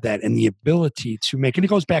have that and the ability to make, and it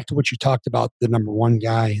goes back to what you talked about, the number 1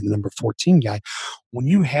 guy and the number 14 guy, when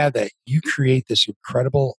you have that, you create this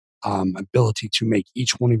incredible ability to make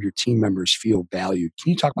each one of your team members feel valued.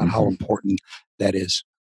 Can you talk about how important that is?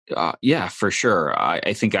 Yeah, for sure.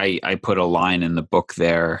 I think I put a line in the book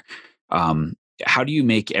there. How do you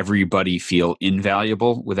make everybody feel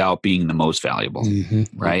invaluable without being the most valuable?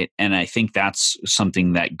 Mm-hmm. Right. And I think that's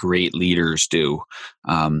something that great leaders do.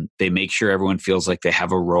 They make sure everyone feels like they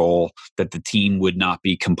have a role, that the team would not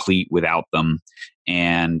be complete without them.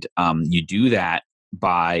 And you do that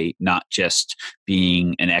by not just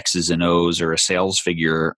being an X's and O's or a sales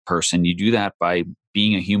figure person. You do that by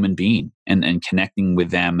being a human being and connecting with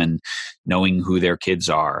them and knowing who their kids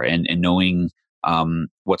are and knowing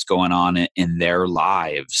what's going on in their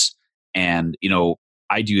lives. And,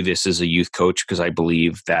 I do this as a youth coach because I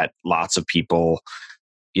believe that lots of people,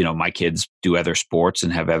 my kids do other sports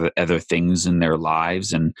and have other things in their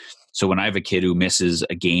lives. And so when I have a kid who misses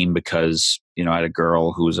a game because, I had a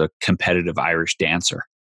girl who was a competitive Irish dancer,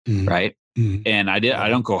 right? Mm-hmm. And I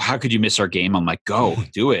don't go, how could you miss our game? I'm like, go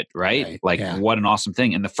do it. Right. What an awesome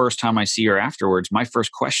thing. And the first time I see her afterwards, my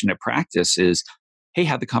first question at practice is, hey,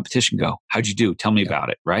 how'd the competition go? How'd you do? Tell me about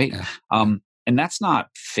it. Right. Yeah. And that's not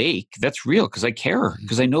fake. That's real because I care,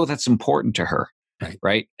 because I know that's important to her.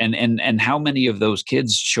 Right. And how many of those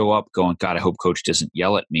kids show up going, God, I hope coach doesn't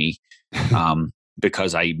yell at me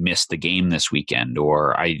because I missed the game this weekend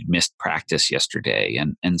or I missed practice yesterday.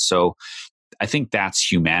 And so I think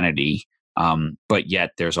that's humanity. But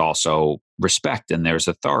yet there's also respect and there's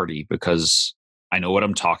authority because I know what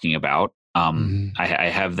I'm talking about.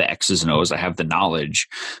 I have the X's and O's, I have the knowledge,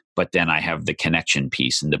 but then I have the connection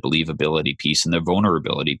piece and the believability piece and the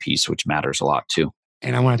vulnerability piece, which matters a lot too.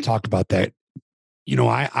 And I want to talk about that.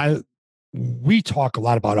 We talk a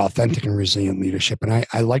lot about authentic and resilient leadership, and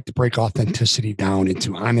I like to break authenticity down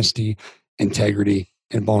into honesty, integrity,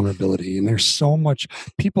 and vulnerability. And there's so much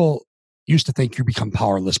people used to think you become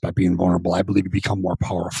powerless by being vulnerable. I believe you become more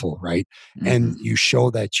powerful, right? Mm-hmm. And you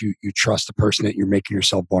show that you trust the person, that you're making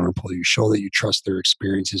yourself vulnerable. You show that you trust their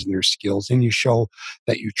experiences and their skills, and you show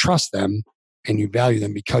that you trust them and you value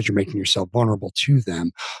them because you're making yourself vulnerable to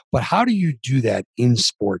them. But how do you do that in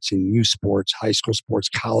sports, in youth sports, high school sports,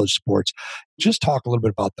 college sports? Just talk a little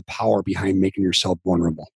bit about the power behind making yourself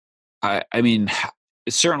vulnerable. I mean,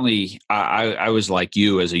 certainly, I was like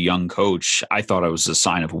you as a young coach. I thought it was a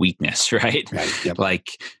sign of weakness, right? Yep.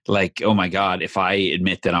 Like, oh my God, if I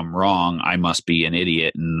admit that I'm wrong, I must be an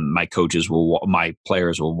idiot, and my players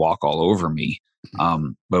will walk all over me.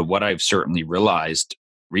 But what I've certainly realized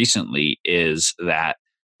recently is that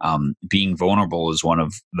being vulnerable is one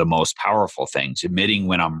of the most powerful things. Admitting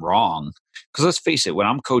when I'm wrong, because let's face it, when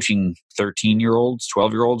I'm coaching 13-year-olds,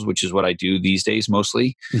 12-year-olds, which is what I do these days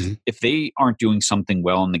mostly, if they aren't doing something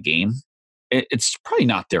well in the game, it's probably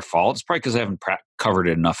not their fault. It's probably because I haven't covered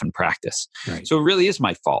it enough in practice. Right. So it really is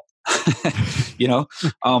my fault. I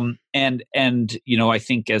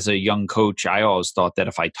think as a young coach, I always thought that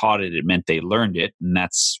if I taught it, it meant they learned it, and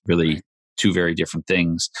that's really two very different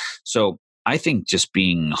things. So I think just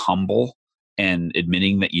being humble and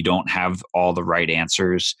admitting that you don't have all the right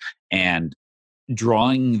answers and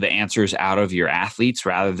drawing the answers out of your athletes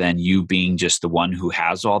rather than you being just the one who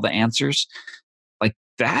has all the answers, like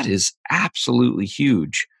that is absolutely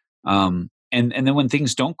huge. And then when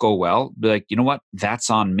things don't go well, be like, you know what, that's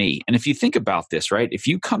on me. And if you think about this, right, if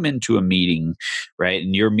you come into a meeting, right,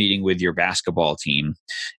 and you're meeting with your basketball team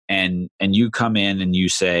and you come in and you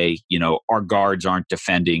say, our guards aren't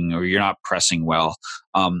defending or you're not pressing well.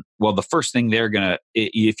 Well, the first thing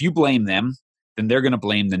if you blame them, then they're going to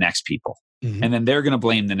blame the next people. Mm-hmm. And then they're going to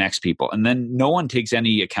blame the next people. And then no one takes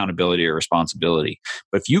any accountability or responsibility.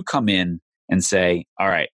 But if you come in and say, all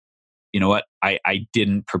right, you know what? I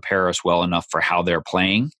didn't prepare us well enough for how they're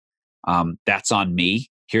playing. That's on me.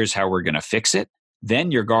 Here's how we're going to fix it.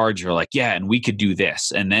 Then your guards are like, yeah, and we could do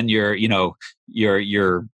this. And then your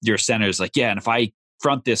center's like, yeah, and if I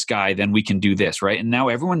front this guy, then we can do this, right? And now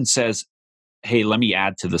everyone says, hey, let me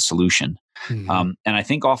add to the solution. Mhm. And I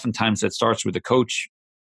think oftentimes that starts with the coach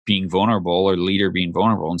being vulnerable or the leader being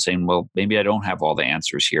vulnerable and saying, well, maybe I don't have all the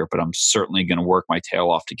answers here, but I'm certainly going to work my tail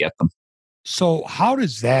off to get them. So how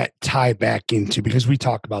does that tie back into, because we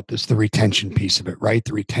talk about this, the retention piece of it, right?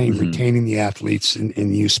 The Hmm. retaining the athletes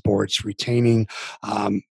in youth sports, retaining,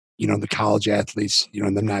 um, the college athletes,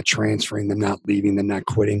 them not transferring, them not leaving, them not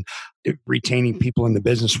quitting, retaining people in the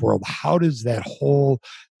business world. How does that whole,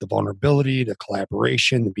 the vulnerability, the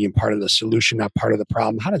collaboration, the being part of the solution, not part of the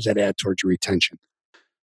problem, how does that add towards your retention?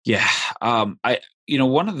 Yeah.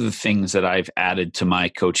 One of the things that I've added to my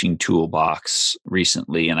coaching toolbox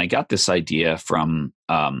recently, and I got this idea from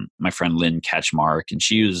my friend Lynn Ketchmark, and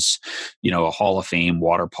she was, a Hall of Fame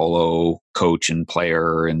water polo coach and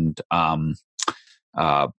player, and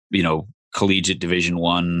uh, you know, collegiate Division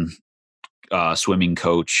 1 swimming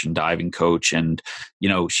coach and diving coach. And,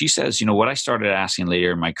 she says, what I started asking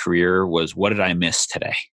later in my career was, what did I miss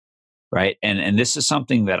today? Right. And this is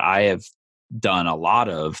something that I have done a lot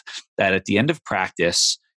of, that at the end of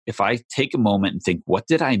practice, if I take a moment and think, what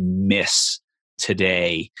did I miss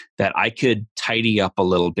today that I could tidy up a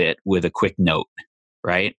little bit with a quick note,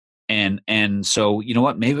 right? And so, you know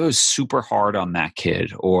what, maybe I was super hard on that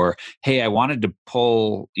kid, or hey, I wanted to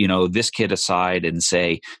pull, this kid aside and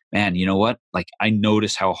say, man, you know what, like, I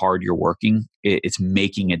notice how hard you're working. It's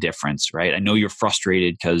making a difference, right? I know you're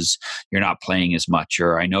frustrated because you're not playing as much,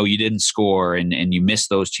 or I know you didn't score and you missed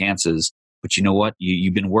those chances, but you know what,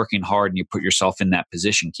 you've been working hard and you put yourself in that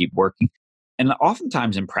position. Keep working. And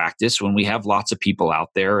oftentimes in practice, when we have lots of people out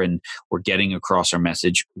there and we're getting across our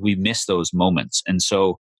message, we miss those moments. And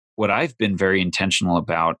so what I've been very intentional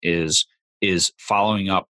about is following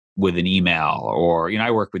up with an email, or,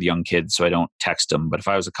 I work with young kids, so I don't text them. But if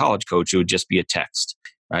I was a college coach, it would just be a text,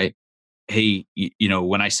 right? Hey,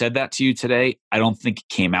 when I said that to you today, I don't think it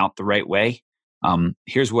came out the right way.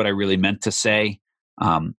 Here's what I really meant to say.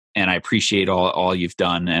 And I appreciate all you've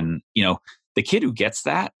done. And, the kid who gets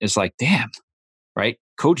that is like, damn, right?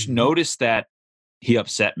 Coach Mhm. noticed that he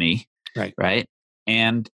upset me, Right. right?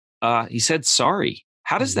 And he said sorry.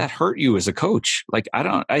 How does Mhm. that hurt you as a coach? Like,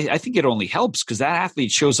 I think it only helps, because that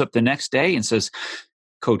athlete shows up the next day and says,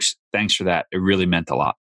 Coach, thanks for that. It really meant a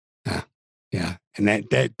lot. Yeah. Yeah. And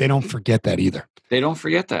that they don't forget that either. They don't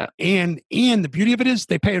forget that. And the beauty of it is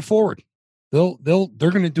they pay it forward. They're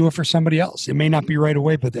going to do it for somebody else. It may not be right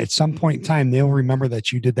away, but at some point in time, they'll remember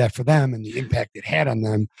that you did that for them and the impact it had on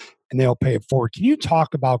them, and they'll pay it forward. Can you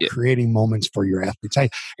talk about Yeah. creating moments for your athletes?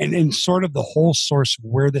 And sort of the whole source of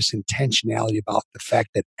where this intentionality about the fact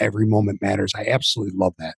that every moment matters. I absolutely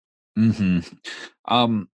love that. Hmm.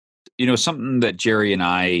 Um, something that Jerry and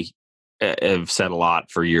I have said a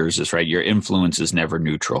lot for years is, right, your influence is never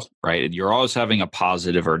neutral, right? You're always having a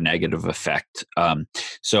positive or negative effect.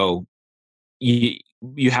 So you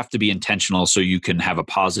you have to be intentional so you can have a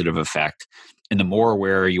positive effect. And the more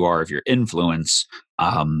aware you are of your influence,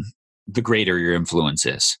 the greater your influence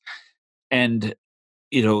is. And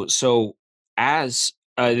so as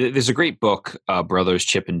there's a great book, brothers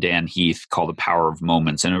Chip and Dan Heath, called The Power of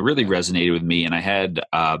Moments, and it really Yeah. resonated with me. And I had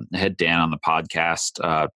Dan on the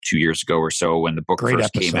podcast 2 years ago or so when the book Great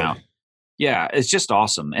first came out. episode. Yeah, it's just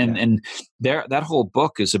awesome. And Yeah. and there, that whole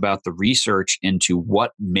book is about the research into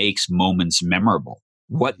what makes moments memorable,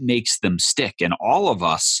 what makes them stick. And all of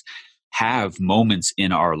us have moments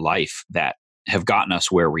in our life that have gotten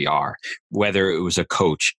us where we are, whether it was a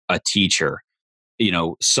coach, a teacher,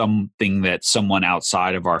 something that someone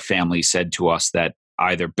outside of our family said to us that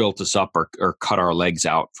either built us up or cut our legs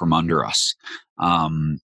out from under us.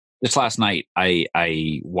 Um, this last night,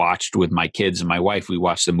 I watched with my kids and my wife. We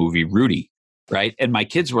watched the movie Rudy, right? And my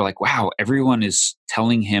kids were like, "Wow, everyone is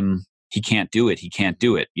telling him he can't do it. He can't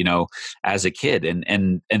do it." As a kid,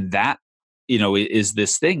 and that, is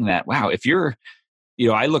this thing that, wow, if you're,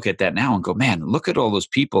 I look at that now and go, man, look at all those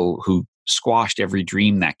people who squashed every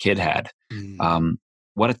dream that kid had. Mhm. Um,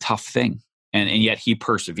 what a tough thing. And yet he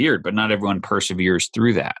persevered, but not everyone perseveres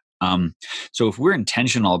through that. So if we're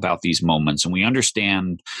intentional about these moments and we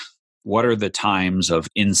understand what are the times of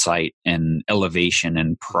insight and elevation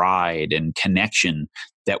and pride and connection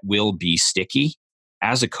that will be sticky,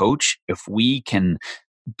 as a coach, if we can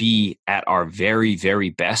be at our very, very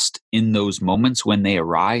best in those moments when they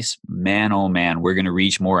arise, man, oh man, we're going to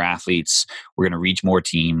reach more athletes, we're going to reach more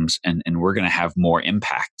teams, and we're going to have more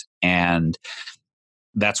impact. And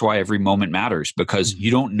that's why every moment matters, because you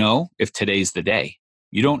Mhm. don't know if today's the day.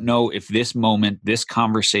 You don't know if this moment, this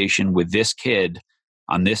conversation with this kid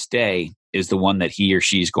on this day is the one that he or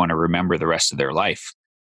she is going to remember the rest of their life.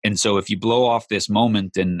 And so if you blow off this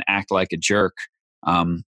moment and act like a jerk,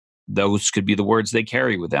 um, those could be the words they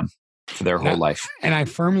carry with them. for their whole life. And I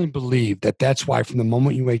firmly believe that that's why from the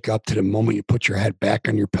moment you wake up to the moment you put your head back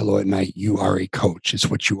on your pillow at night, you are a coach. It's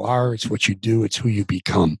what you are. It's what you do. It's who you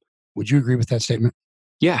become. Would you agree with that statement?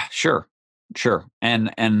 Yeah, sure. Sure. And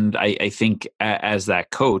I think as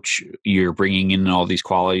that coach, you're bringing in all these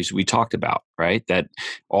qualities we talked about, right? That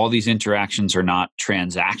all these interactions are not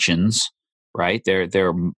transactions, right?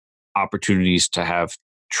 They're opportunities to have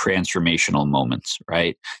transformational moments,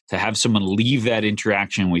 right? To have someone leave that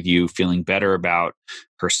interaction with you feeling better about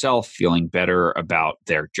herself, feeling better about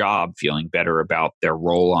their job, feeling better about their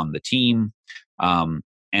role on the team. And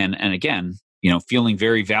again, feeling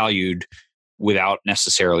very valued without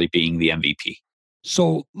necessarily being the MVP.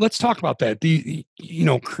 So let's talk about that.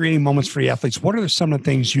 Creating moments for the athletes. What are some of the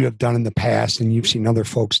things you have done in the past and you've seen other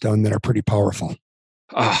folks done that are pretty powerful?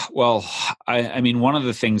 Well, I mean, one of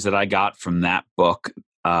the things that I got from that book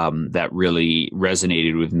that really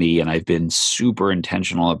resonated with me and I've been super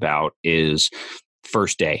intentional about is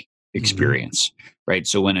first day experience, right?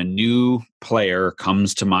 So when a new player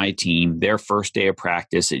comes to my team, their first day of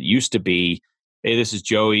practice, it used to be, hey, this is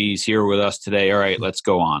Joey. He's here with us today. All right, let's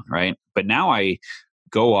go on, right? But now I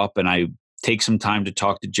go up and I take some time to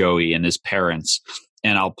talk to Joey and his parents,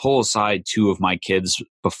 and I'll pull aside two of my kids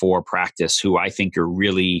before practice who I think are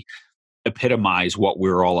really epitomize what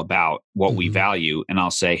we're all about, what we value. And I'll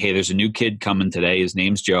say, hey, there's a new kid coming today. His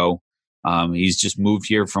name's Joe. He's just moved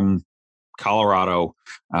here from Colorado.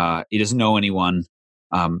 He doesn't know anyone.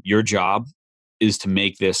 Your job is to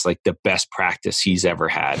make this like the best practice he's ever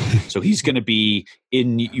had. So he's going to be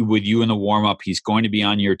with you in the warm up. He's going to be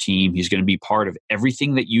on your team. He's going to be part of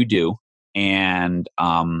everything that you do, and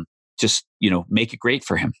just make it great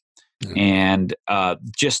for him. Yeah. And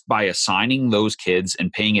just by assigning those kids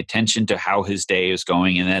and paying attention to how his day is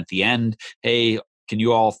going, and at the end, hey, can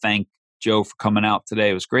you all thank Joe for coming out today?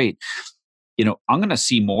 It was great. I'm going to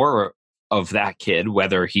see more of that kid,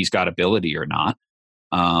 whether he's got ability or not.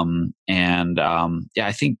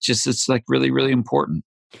 I think just it's like really, really important.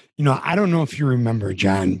 I don't know if you remember,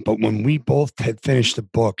 John, but when we both had finished the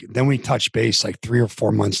book, then we touched base like 3 or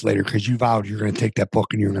 4 months later because you vowed you're going to take that book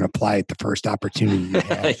and you're going to apply it the first opportunity you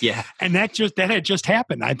had. Yeah, and that had just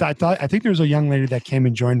happened. I think there was a young lady that came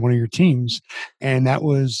and joined one of your teams, and it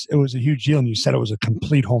was a huge deal. And you said it was a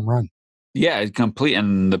complete home run. Yeah, complete.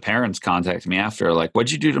 And the parents contacted me after, like,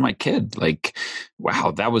 what'd you do to my kid? Like,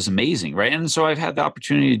 wow, that was amazing, right? And so I've had the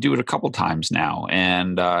opportunity to do it a couple times now,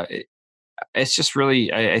 and it's just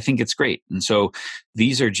really, I think it's great. And so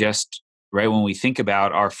these are just, right, when we think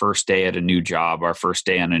about our first day at a new job, our first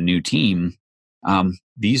day on a new team,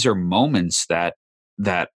 these are moments that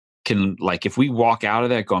can, like, if we walk out of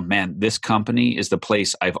that going, man, this company is the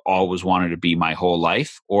place I've always wanted to be my whole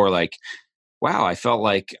life, or like, wow, I felt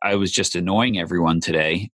like I was just annoying everyone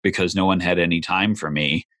today because no one had any time for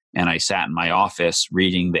me. And I sat in my office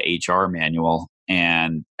reading the HR manual,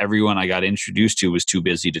 and everyone I got introduced to was too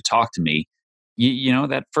busy to talk to me.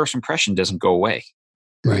 That first impression doesn't go away.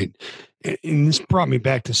 Right. And this brought me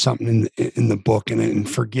back to something in the book, and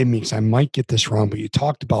forgive me because I might get this wrong, but you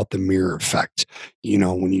talked about the mirror effect.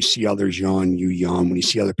 When you see others yawn, you yawn. When you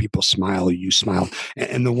see other people smile, you smile.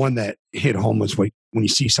 And the one that hit home was when you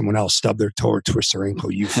see someone else stub their toe or twist their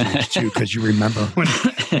ankle, you flinch too because you remember when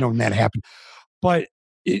that happened. But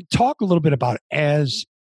talk a little bit about as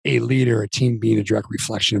a leader, a team being a direct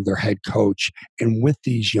reflection of their head coach, and with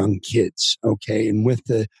these young kids, okay, and with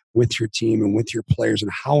your team and with your players,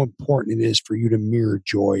 and how important it is for you to mirror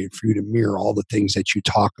joy and for you to mirror all the things that you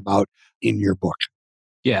talk about in your book.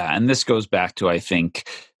 Yeah, and this goes back to, I think,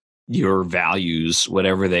 your values,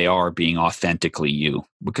 whatever they are, being authentically you,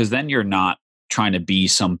 because then you're not trying to be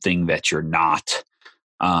something that you're not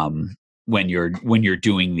when you're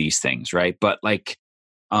doing these things, right? But like,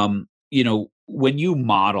 when you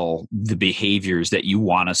model the behaviors that you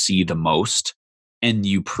want to see the most, and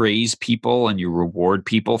you praise people and you reward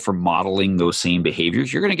people for modeling those same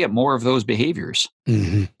behaviors, you're going to get more of those behaviors,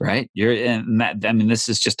 right? This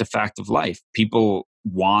is just a fact of life. People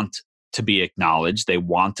want to be acknowledged. They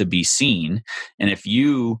want to be seen. And if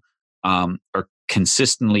you are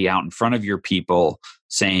consistently out in front of your people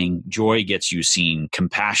saying joy gets you seen,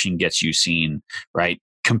 compassion gets you seen, right?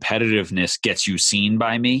 Competitiveness gets you seen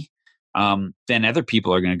by me. Then other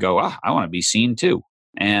people are going to go, I want to be seen too.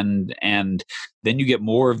 And then you get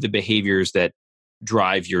more of the behaviors that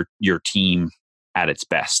drive your team at its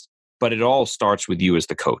best. But it all starts with you as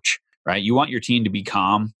the coach, right? You want your team to be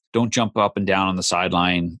calm. Don't jump up and down on the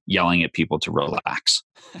sideline yelling at people to relax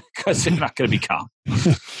because they're not going to be calm.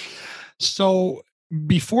 So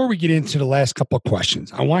before we get into the last couple of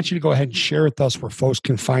questions, I want you to go ahead and share with us where folks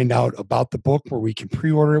can find out about the book, where we can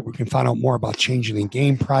pre-order it. We can find out more about Changing the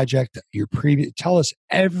Game Project. Tell us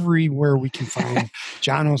everywhere we can find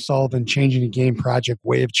John O'Sullivan, Changing the Game Project,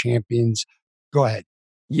 Way of Champions. Go ahead.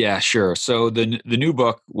 Yeah, sure. So the new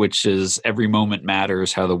book, which is Every Moment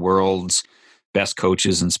Matters, How the World's Best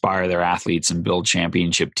Coaches Inspire Their Athletes and Build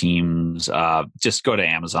Championship Teams. Just go to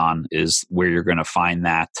Amazon is where you're going to find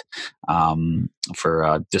that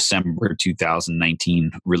for December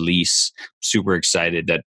 2019 release. Super excited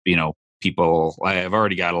that, I've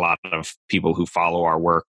already got a lot of people who follow our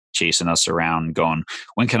work chasing us around going,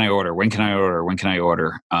 when can I order? When can I order? When can I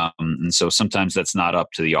order? And so sometimes that's not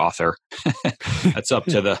up to the author. That's up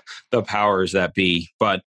to the powers that be.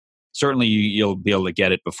 But certainly you'll be able to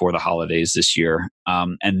get it before the holidays this year.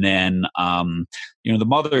 And then, the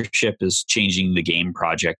mothership is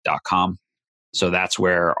changingthegameproject.com. So that's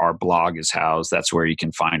where our blog is housed. That's where you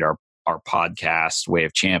can find our podcast, Way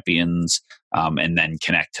of Champions, and then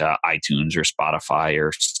connect to iTunes or Spotify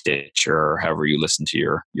or Stitcher or however you listen to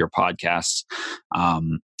your podcasts.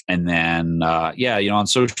 And then, on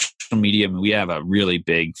social media, we have a really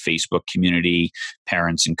big Facebook community.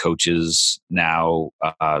 Parents and coaches now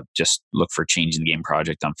just look for Changing the Game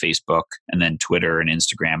Project on Facebook, and then Twitter and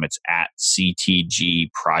Instagram. It's at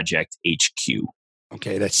CTG Project HQ.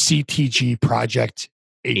 Okay, that's CTG Project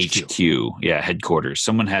HQ. Yeah, headquarters.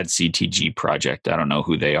 Someone had CTG Project. I don't know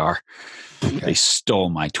who they are. Okay. They stole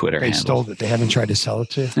my Twitter handle. Stole it. They haven't tried to sell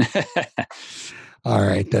it to you? All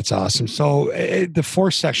right, that's awesome. So the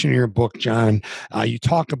fourth section of your book, John, you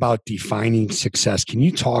talk about defining success. Can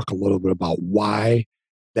you talk a little bit about why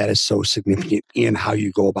that is so significant and how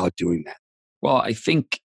you go about doing that? Well, I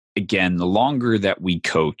think, again, the longer that we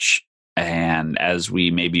coach, and as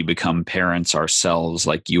we maybe become parents ourselves,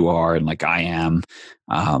 like you are and like I am,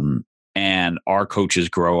 and our coaches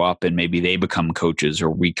grow up and maybe they become coaches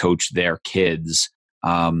or we coach their kids,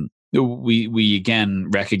 we again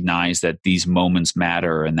recognize that these moments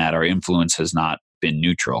matter and that our influence has not been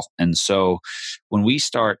neutral. And so when we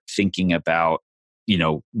start thinking about,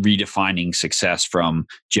 redefining success from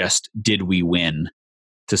just did we win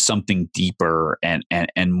to something deeper and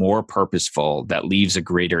more purposeful that leaves a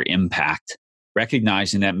greater impact,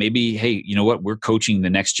 recognizing that maybe, hey, you know what, we're coaching the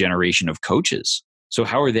next generation of coaches. So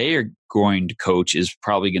how are they going to coach is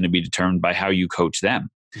probably going to be determined by how you coach them.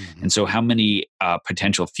 Mm-hmm. And so how many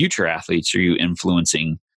potential future athletes are you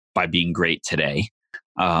influencing by being great today?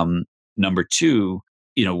 Number two,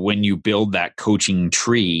 when you build that coaching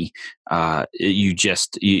tree,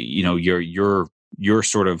 your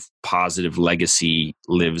sort of positive legacy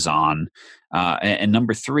lives on. And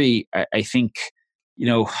number three, I think,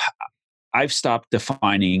 I've stopped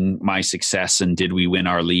defining my success and did we win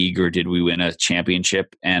our league or did we win a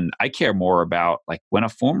championship? And I care more about like when a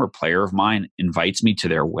former player of mine invites me to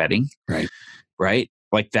their wedding, right?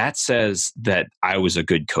 Like that says that I was a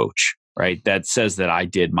good coach, right? That says that I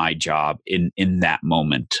did my job in that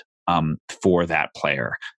moment for that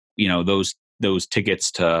player. Those tickets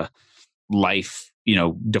to life,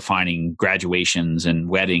 defining graduations and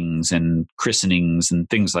weddings and christenings and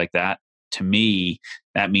things like that. To me,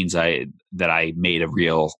 that means that I made a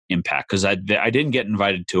real impact because I didn't get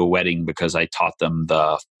invited to a wedding because I taught them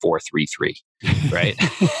the 4-3-3, right?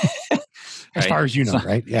 As far as you know,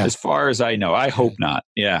 right? Yeah. As far as I know, I hope not.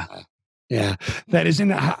 Yeah. Yeah. That is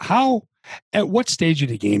at what stage of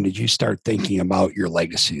the game did you start thinking about your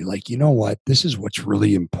legacy? Like, you know what? This is what's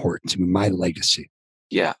really important to me, my legacy.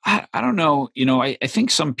 Yeah. I don't know. I think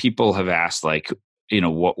some people have asked like,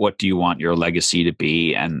 what do you want your legacy to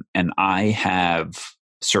be? And I have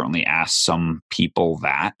certainly asked some people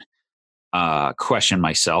that question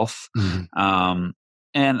myself. Mm-hmm.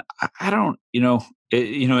 And I don't, and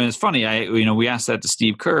it's funny. We asked that to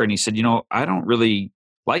Steve Kerr and he said, I don't really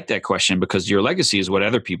like that question because your legacy is what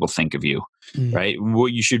other people think of you, right?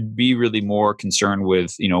 What you should be really more concerned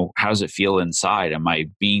with, how does it feel inside? Am I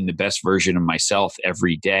being the best version of myself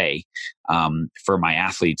every day for my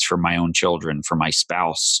athletes, for my own children, for my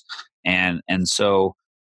spouse? And so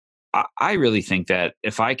I really think that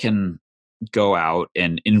if I can go out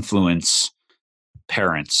and influence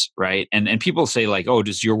parents, right? And people say like, oh,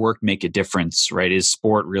 does your work make a difference, right? Is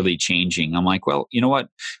sport really changing? I'm like, well, you know what?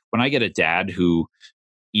 When I get a dad who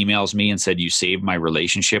emails me and said, you saved my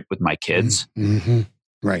relationship with my kids. Mm-hmm.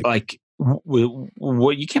 Right. Like,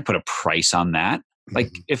 what you can't put a price on that.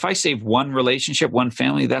 Like if I save one relationship, one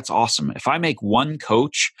family, that's awesome. If I make one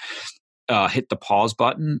coach hit the pause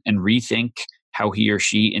button and rethink how he or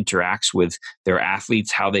she interacts with their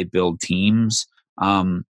athletes, how they build teams,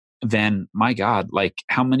 then my God, like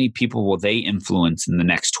how many people will they influence in the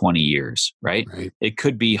next 20 years, right? Right. It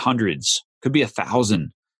could be hundreds, could be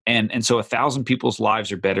 1,000. And so 1,000 people's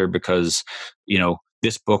lives are better because,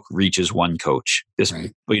 this book reaches one coach.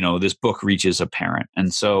 Right. This book reaches a parent.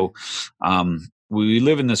 And so we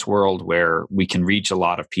live in this world where we can reach a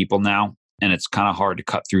lot of people now, and it's kind of hard to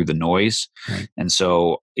cut through the noise. Right. And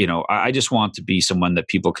so, I just want to be someone that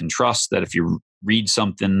people can trust, that if you read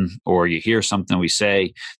something or you hear something we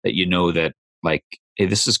say, that that like, hey,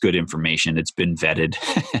 this is good information. It's been vetted.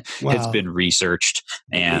 It's been researched.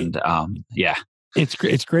 And yeah. It's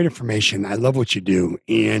great information. I love what you do.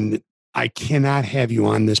 And I cannot have you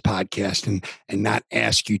on this podcast and not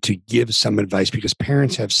ask you to give some advice, because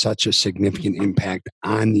parents have such a significant impact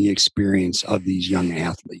on the experience of these young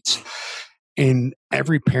athletes. And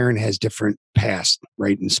every parent has different past,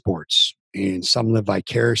 right, in sports. And some live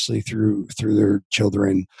vicariously through their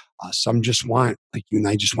children. Some just want, like you and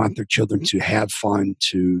I, just want their children to have fun,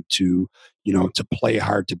 to play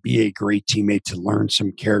hard, to be a great teammate, to learn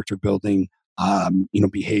some character building,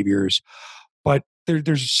 behaviors. But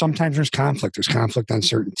there's sometimes conflict. There's conflict on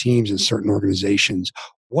certain teams and certain organizations.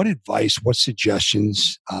 What advice, what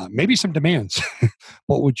suggestions, maybe some demands,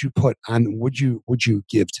 what would you put on? Would you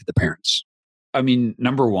give to the parents? I mean,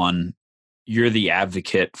 number one, you're the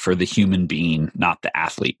advocate for the human being, not the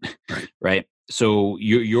athlete, right? So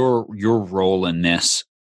your role in this,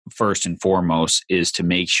 first and foremost, is to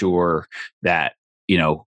make sure that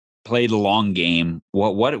play the long game.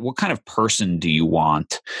 What kind of person do you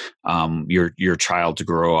want your child to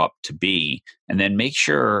grow up to be, and then make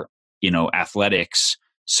sure athletics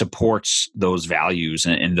supports those values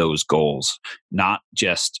and those goals. Not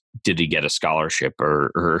just did he get a scholarship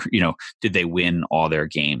or did they win all their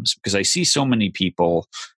games? Because I see so many people,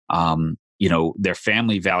 their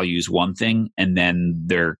family values one thing, and then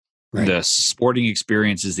the sporting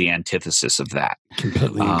experience is the antithesis of that.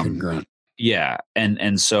 Completely incongruent. Yeah.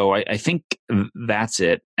 And so I think that's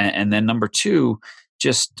it. And then number two,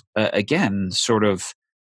 just again, sort of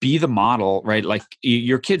be the model, right? Like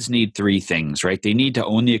your kids need three things, right? They need to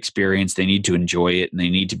own the experience, they need to enjoy it, and they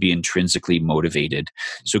need to be intrinsically motivated.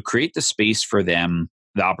 So create the space for them,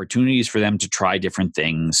 the opportunities for them to try different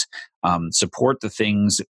things, support the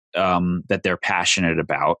things that they're passionate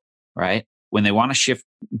about, right? When they want to shift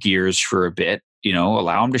gears for a bit,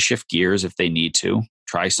 allow them to shift gears if they need to.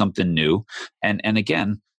 Try something new, and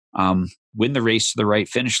again, win the race to the right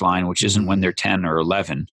finish line, which isn't when they're 10 or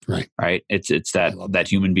 11. Right. It's that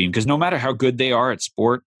human being, because no matter how good they are at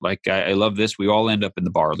sport, like I love this, we all end up in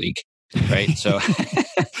the bar league, right? So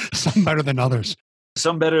some better than others.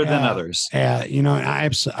 Some better than others. Yeah,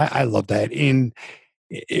 I love that. And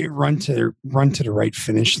run to the right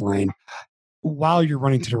finish line. While you're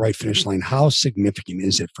running to the right finish line, how significant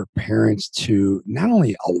is it for parents to not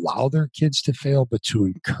only allow their kids to fail, but to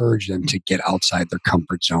encourage them to get outside their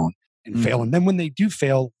comfort zone and fail? And then when they do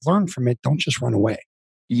fail, learn from it. Don't just run away.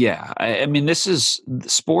 Yeah. I mean,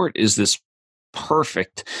 sport is this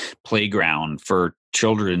perfect playground for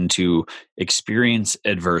children to experience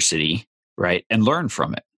adversity, right? And learn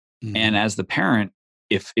from it. Mm-hmm. And as the parent,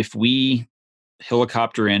 if we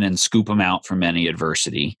helicopter in and scoop them out from any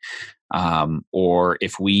adversity, or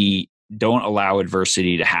if we don't allow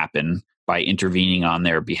adversity to happen by intervening on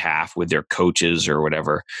their behalf with their coaches or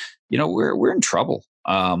whatever, we're in trouble,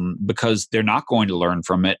 because they're not going to learn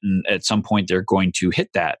from it, and at some point they're going to hit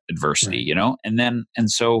that adversity, and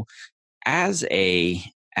so as a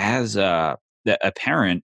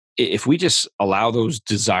parent, if we just allow those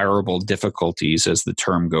desirable difficulties, as the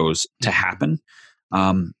term goes, to happen,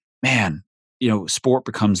 sport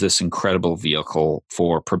becomes this incredible vehicle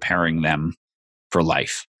for preparing them for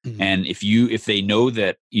life. Mm-hmm. And if they know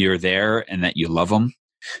that you're there and that you love them,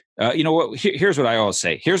 here's what I always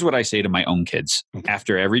say. Here's what I say to my own kids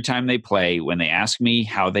after every time they play, when they ask me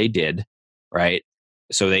how they did, right?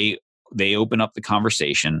 So they open up the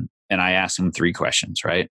conversation and I ask them three questions,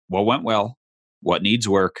 right? What went well? What needs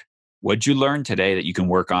work? What'd you learn today that you can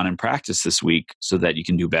work on and practice this week so that you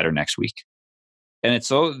can do better next week? And it's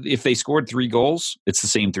so if they scored 3 goals, it's the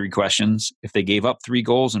same 3 questions. If they gave up 3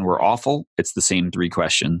 goals and were awful, it's the same 3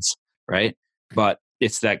 questions, right? But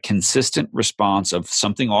it's that consistent response of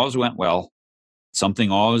something always went well,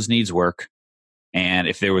 something always needs work. And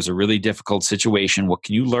if there was a really difficult situation, what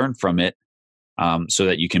can you learn from it so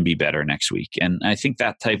that you can be better next week? And I think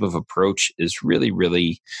that type of approach is really,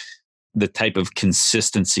 really the type of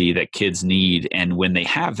consistency that kids need. And when they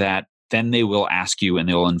have that, then they will ask you and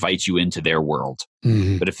they'll invite you into their world.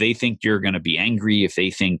 Mm-hmm. But if they think you're going to be angry, if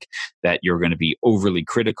they think that you're going to be overly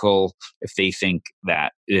critical, if they think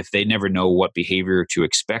that if they never know what behavior to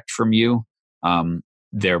expect from you,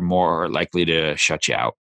 they're more likely to shut you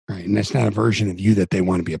out. Right. And that's not a version of you that they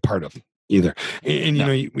want to be a part of either. And you No.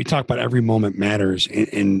 know, we talk about every moment matters.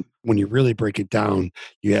 And when you really break it down,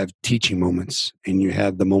 you have teaching moments and you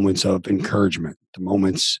have the moments of encouragement, the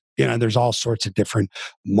moments, you know, there's all sorts of different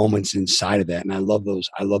moments inside of that. And I love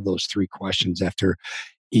those three questions after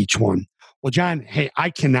each one. Well, John, hey, I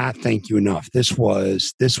cannot thank you enough. This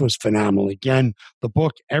was phenomenal. Again, the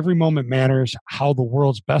book, Every Moment Matters, How the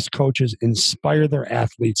World's Best Coaches Inspire Their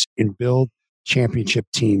Athletes and Build Championship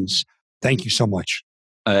Teams. Thank you so much.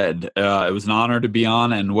 It was an honor to be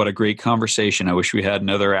on, and what a great conversation. I wish we had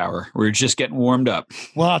another hour. We're just getting warmed up.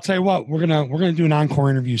 Well, I'll tell you what, we're gonna do an encore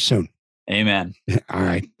interview soon. Amen. All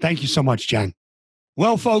right. Thank you so much, John.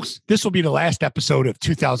 Well, folks, this will be the last episode of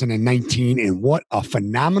 2019, and what a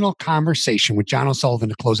phenomenal conversation with John O'Sullivan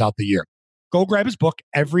to close out the year. Go grab his book,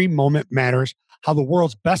 Every Moment Matters, How the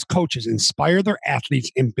World's Best Coaches Inspire Their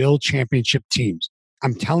Athletes and Build Championship Teams.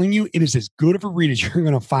 I'm telling you, it is as good of a read as you're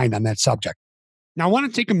going to find on that subject. Now, I want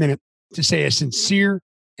to take a minute to say a sincere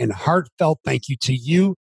and heartfelt thank you to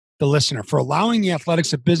you, the listener, for allowing the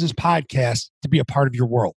Athletics of Business podcast to be a part of your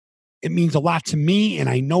world. It means a lot to me, and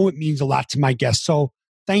I know it means a lot to my guests, so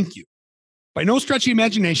thank you. By no stretch of the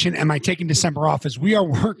imagination am I taking December off, as we are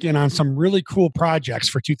working on some really cool projects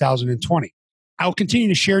for 2020. I will continue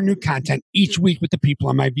to share new content each week with the people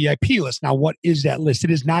on my VIP list. Now, what is that list? It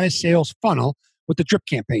is not a sales funnel with the drip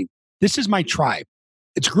campaign. This is my tribe.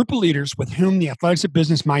 It's a group of leaders with whom the Athletics of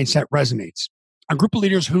Business mindset resonates. A group of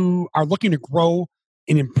leaders who are looking to grow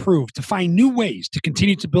and improve, to find new ways to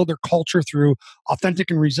continue to build their culture through authentic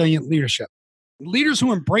and resilient leadership. Leaders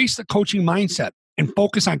who embrace the coaching mindset and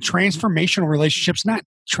focus on transformational relationships, not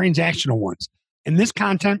transactional ones. In this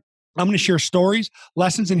content, I'm going to share stories,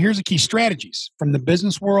 lessons, and here's the key strategies from the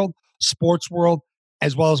business world, sports world,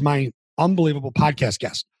 as well as my unbelievable podcast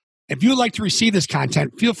guest. If you would like to receive this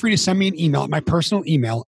content, feel free to send me an email at my personal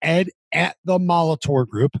email, ed@themolitor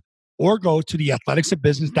group, or go to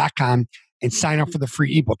theathleticsofbusiness.com and sign up for the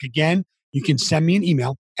free ebook. Again, you can send me an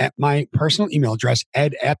email at my personal email address,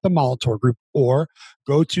 ed@themolitor group, or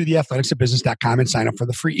go to theathleticsofbusiness.com and sign up for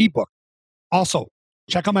the free ebook. Also,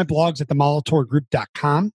 check out my blogs at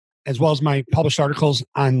themolitorgroup.com, as well as my published articles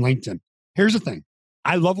on LinkedIn. Here's the thing.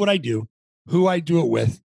 I love what I do, who I do it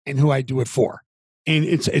with, and who I do it for. And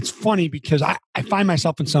it's funny because I find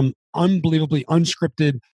myself in some unbelievably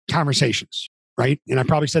unscripted conversations, right? And I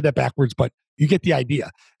probably said that backwards, but you get the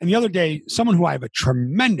idea. And the other day, someone who I have a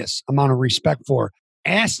tremendous amount of respect for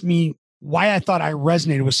asked me why I thought I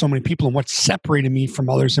resonated with so many people and what separated me from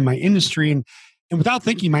others in my industry. And without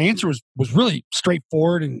thinking, my answer was really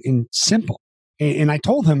straightforward and simple. And I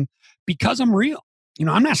told him, because I'm real. You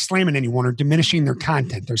know, I'm not slamming anyone or diminishing their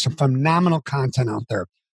content. There's some phenomenal content out there.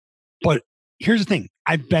 But here's the thing.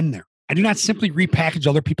 I've been there. I do not simply repackage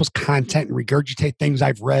other people's content and regurgitate things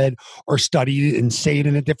I've read or studied and say it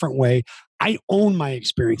in a different way. I own my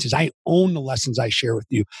experiences. I own the lessons I share with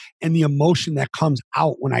you. And the emotion that comes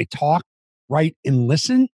out when I talk, write, and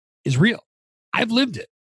listen is real. I've lived it.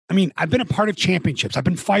 I mean, I've been a part of championships. I've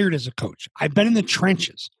been fired as a coach. I've been in the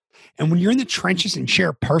trenches. And when you're in the trenches and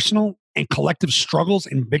share personal and collective struggles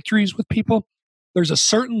and victories with people, there's a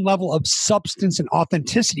certain level of substance and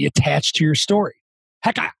authenticity attached to your story.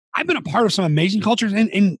 Heck, I've been a part of some amazing cultures,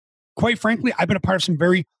 and quite frankly, I've been a part of some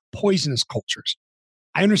very poisonous cultures.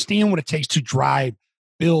 I understand what it takes to drive,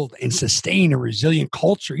 build, and sustain a resilient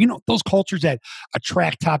culture. You know, those cultures that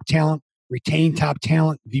attract top talent, retain top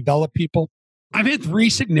talent, develop people. I've had 3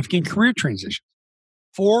 significant career transitions,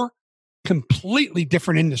 4 completely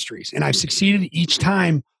different industries, and I've succeeded each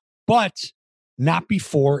time, but not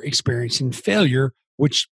before experiencing failure,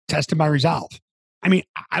 which tested my resolve. I mean,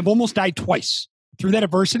 I've almost died twice. Through that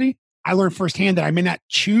adversity, I learned firsthand that I may not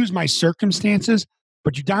choose my circumstances,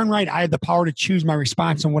 but you're darn right, I have the power to choose my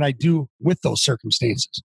response and what I do with those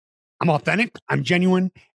circumstances. I'm authentic, I'm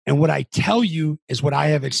genuine, and what I tell you is what I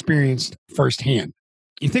have experienced firsthand.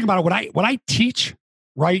 You think about it, what I teach,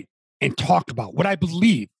 write, and talk about, what I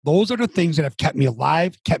believe, those are the things that have kept me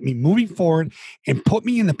alive, kept me moving forward, and put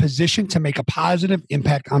me in the position to make a positive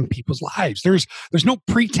impact on people's lives. There's no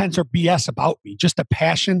pretense or BS about me, just a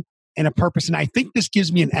passion and a purpose. And I think this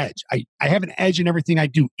gives me an edge. I have an edge in everything I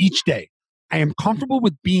do each day. I am comfortable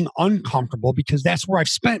with being uncomfortable because that's where I've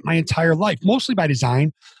spent my entire life, mostly by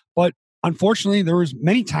design. But unfortunately, there was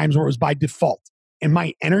many times where it was by default. And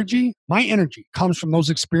my energy comes from those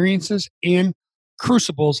experiences and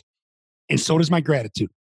crucibles. And so does my gratitude.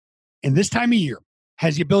 And this time of year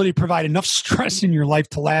has the ability to provide enough stress in your life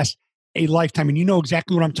to last a lifetime. And you know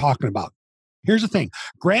exactly what I'm talking about. Here's the thing.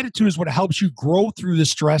 Gratitude is what helps you grow through the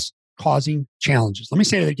stress causing challenges. Let me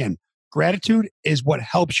say that again. Gratitude is what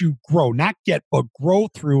helps you grow, not get, but grow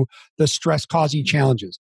through the stress-causing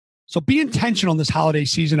challenges. So be intentional this holiday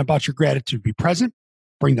season about your gratitude. Be present,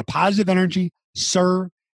 bring the positive energy, serve,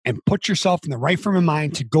 and put yourself in the right frame of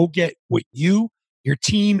mind to go get what you, your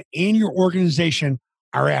team, and your organization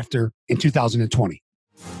are after in 2020.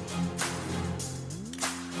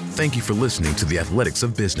 Thank you for listening to the Athletics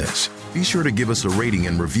of Business. Be sure to give us a rating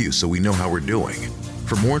and review so we know how we're doing.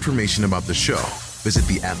 For more information about the show, visit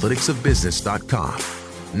theathleticsofbusiness.com.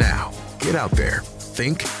 Now, get out there,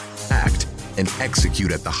 think, act, and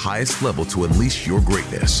execute at the highest level to unleash your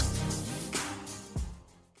greatness.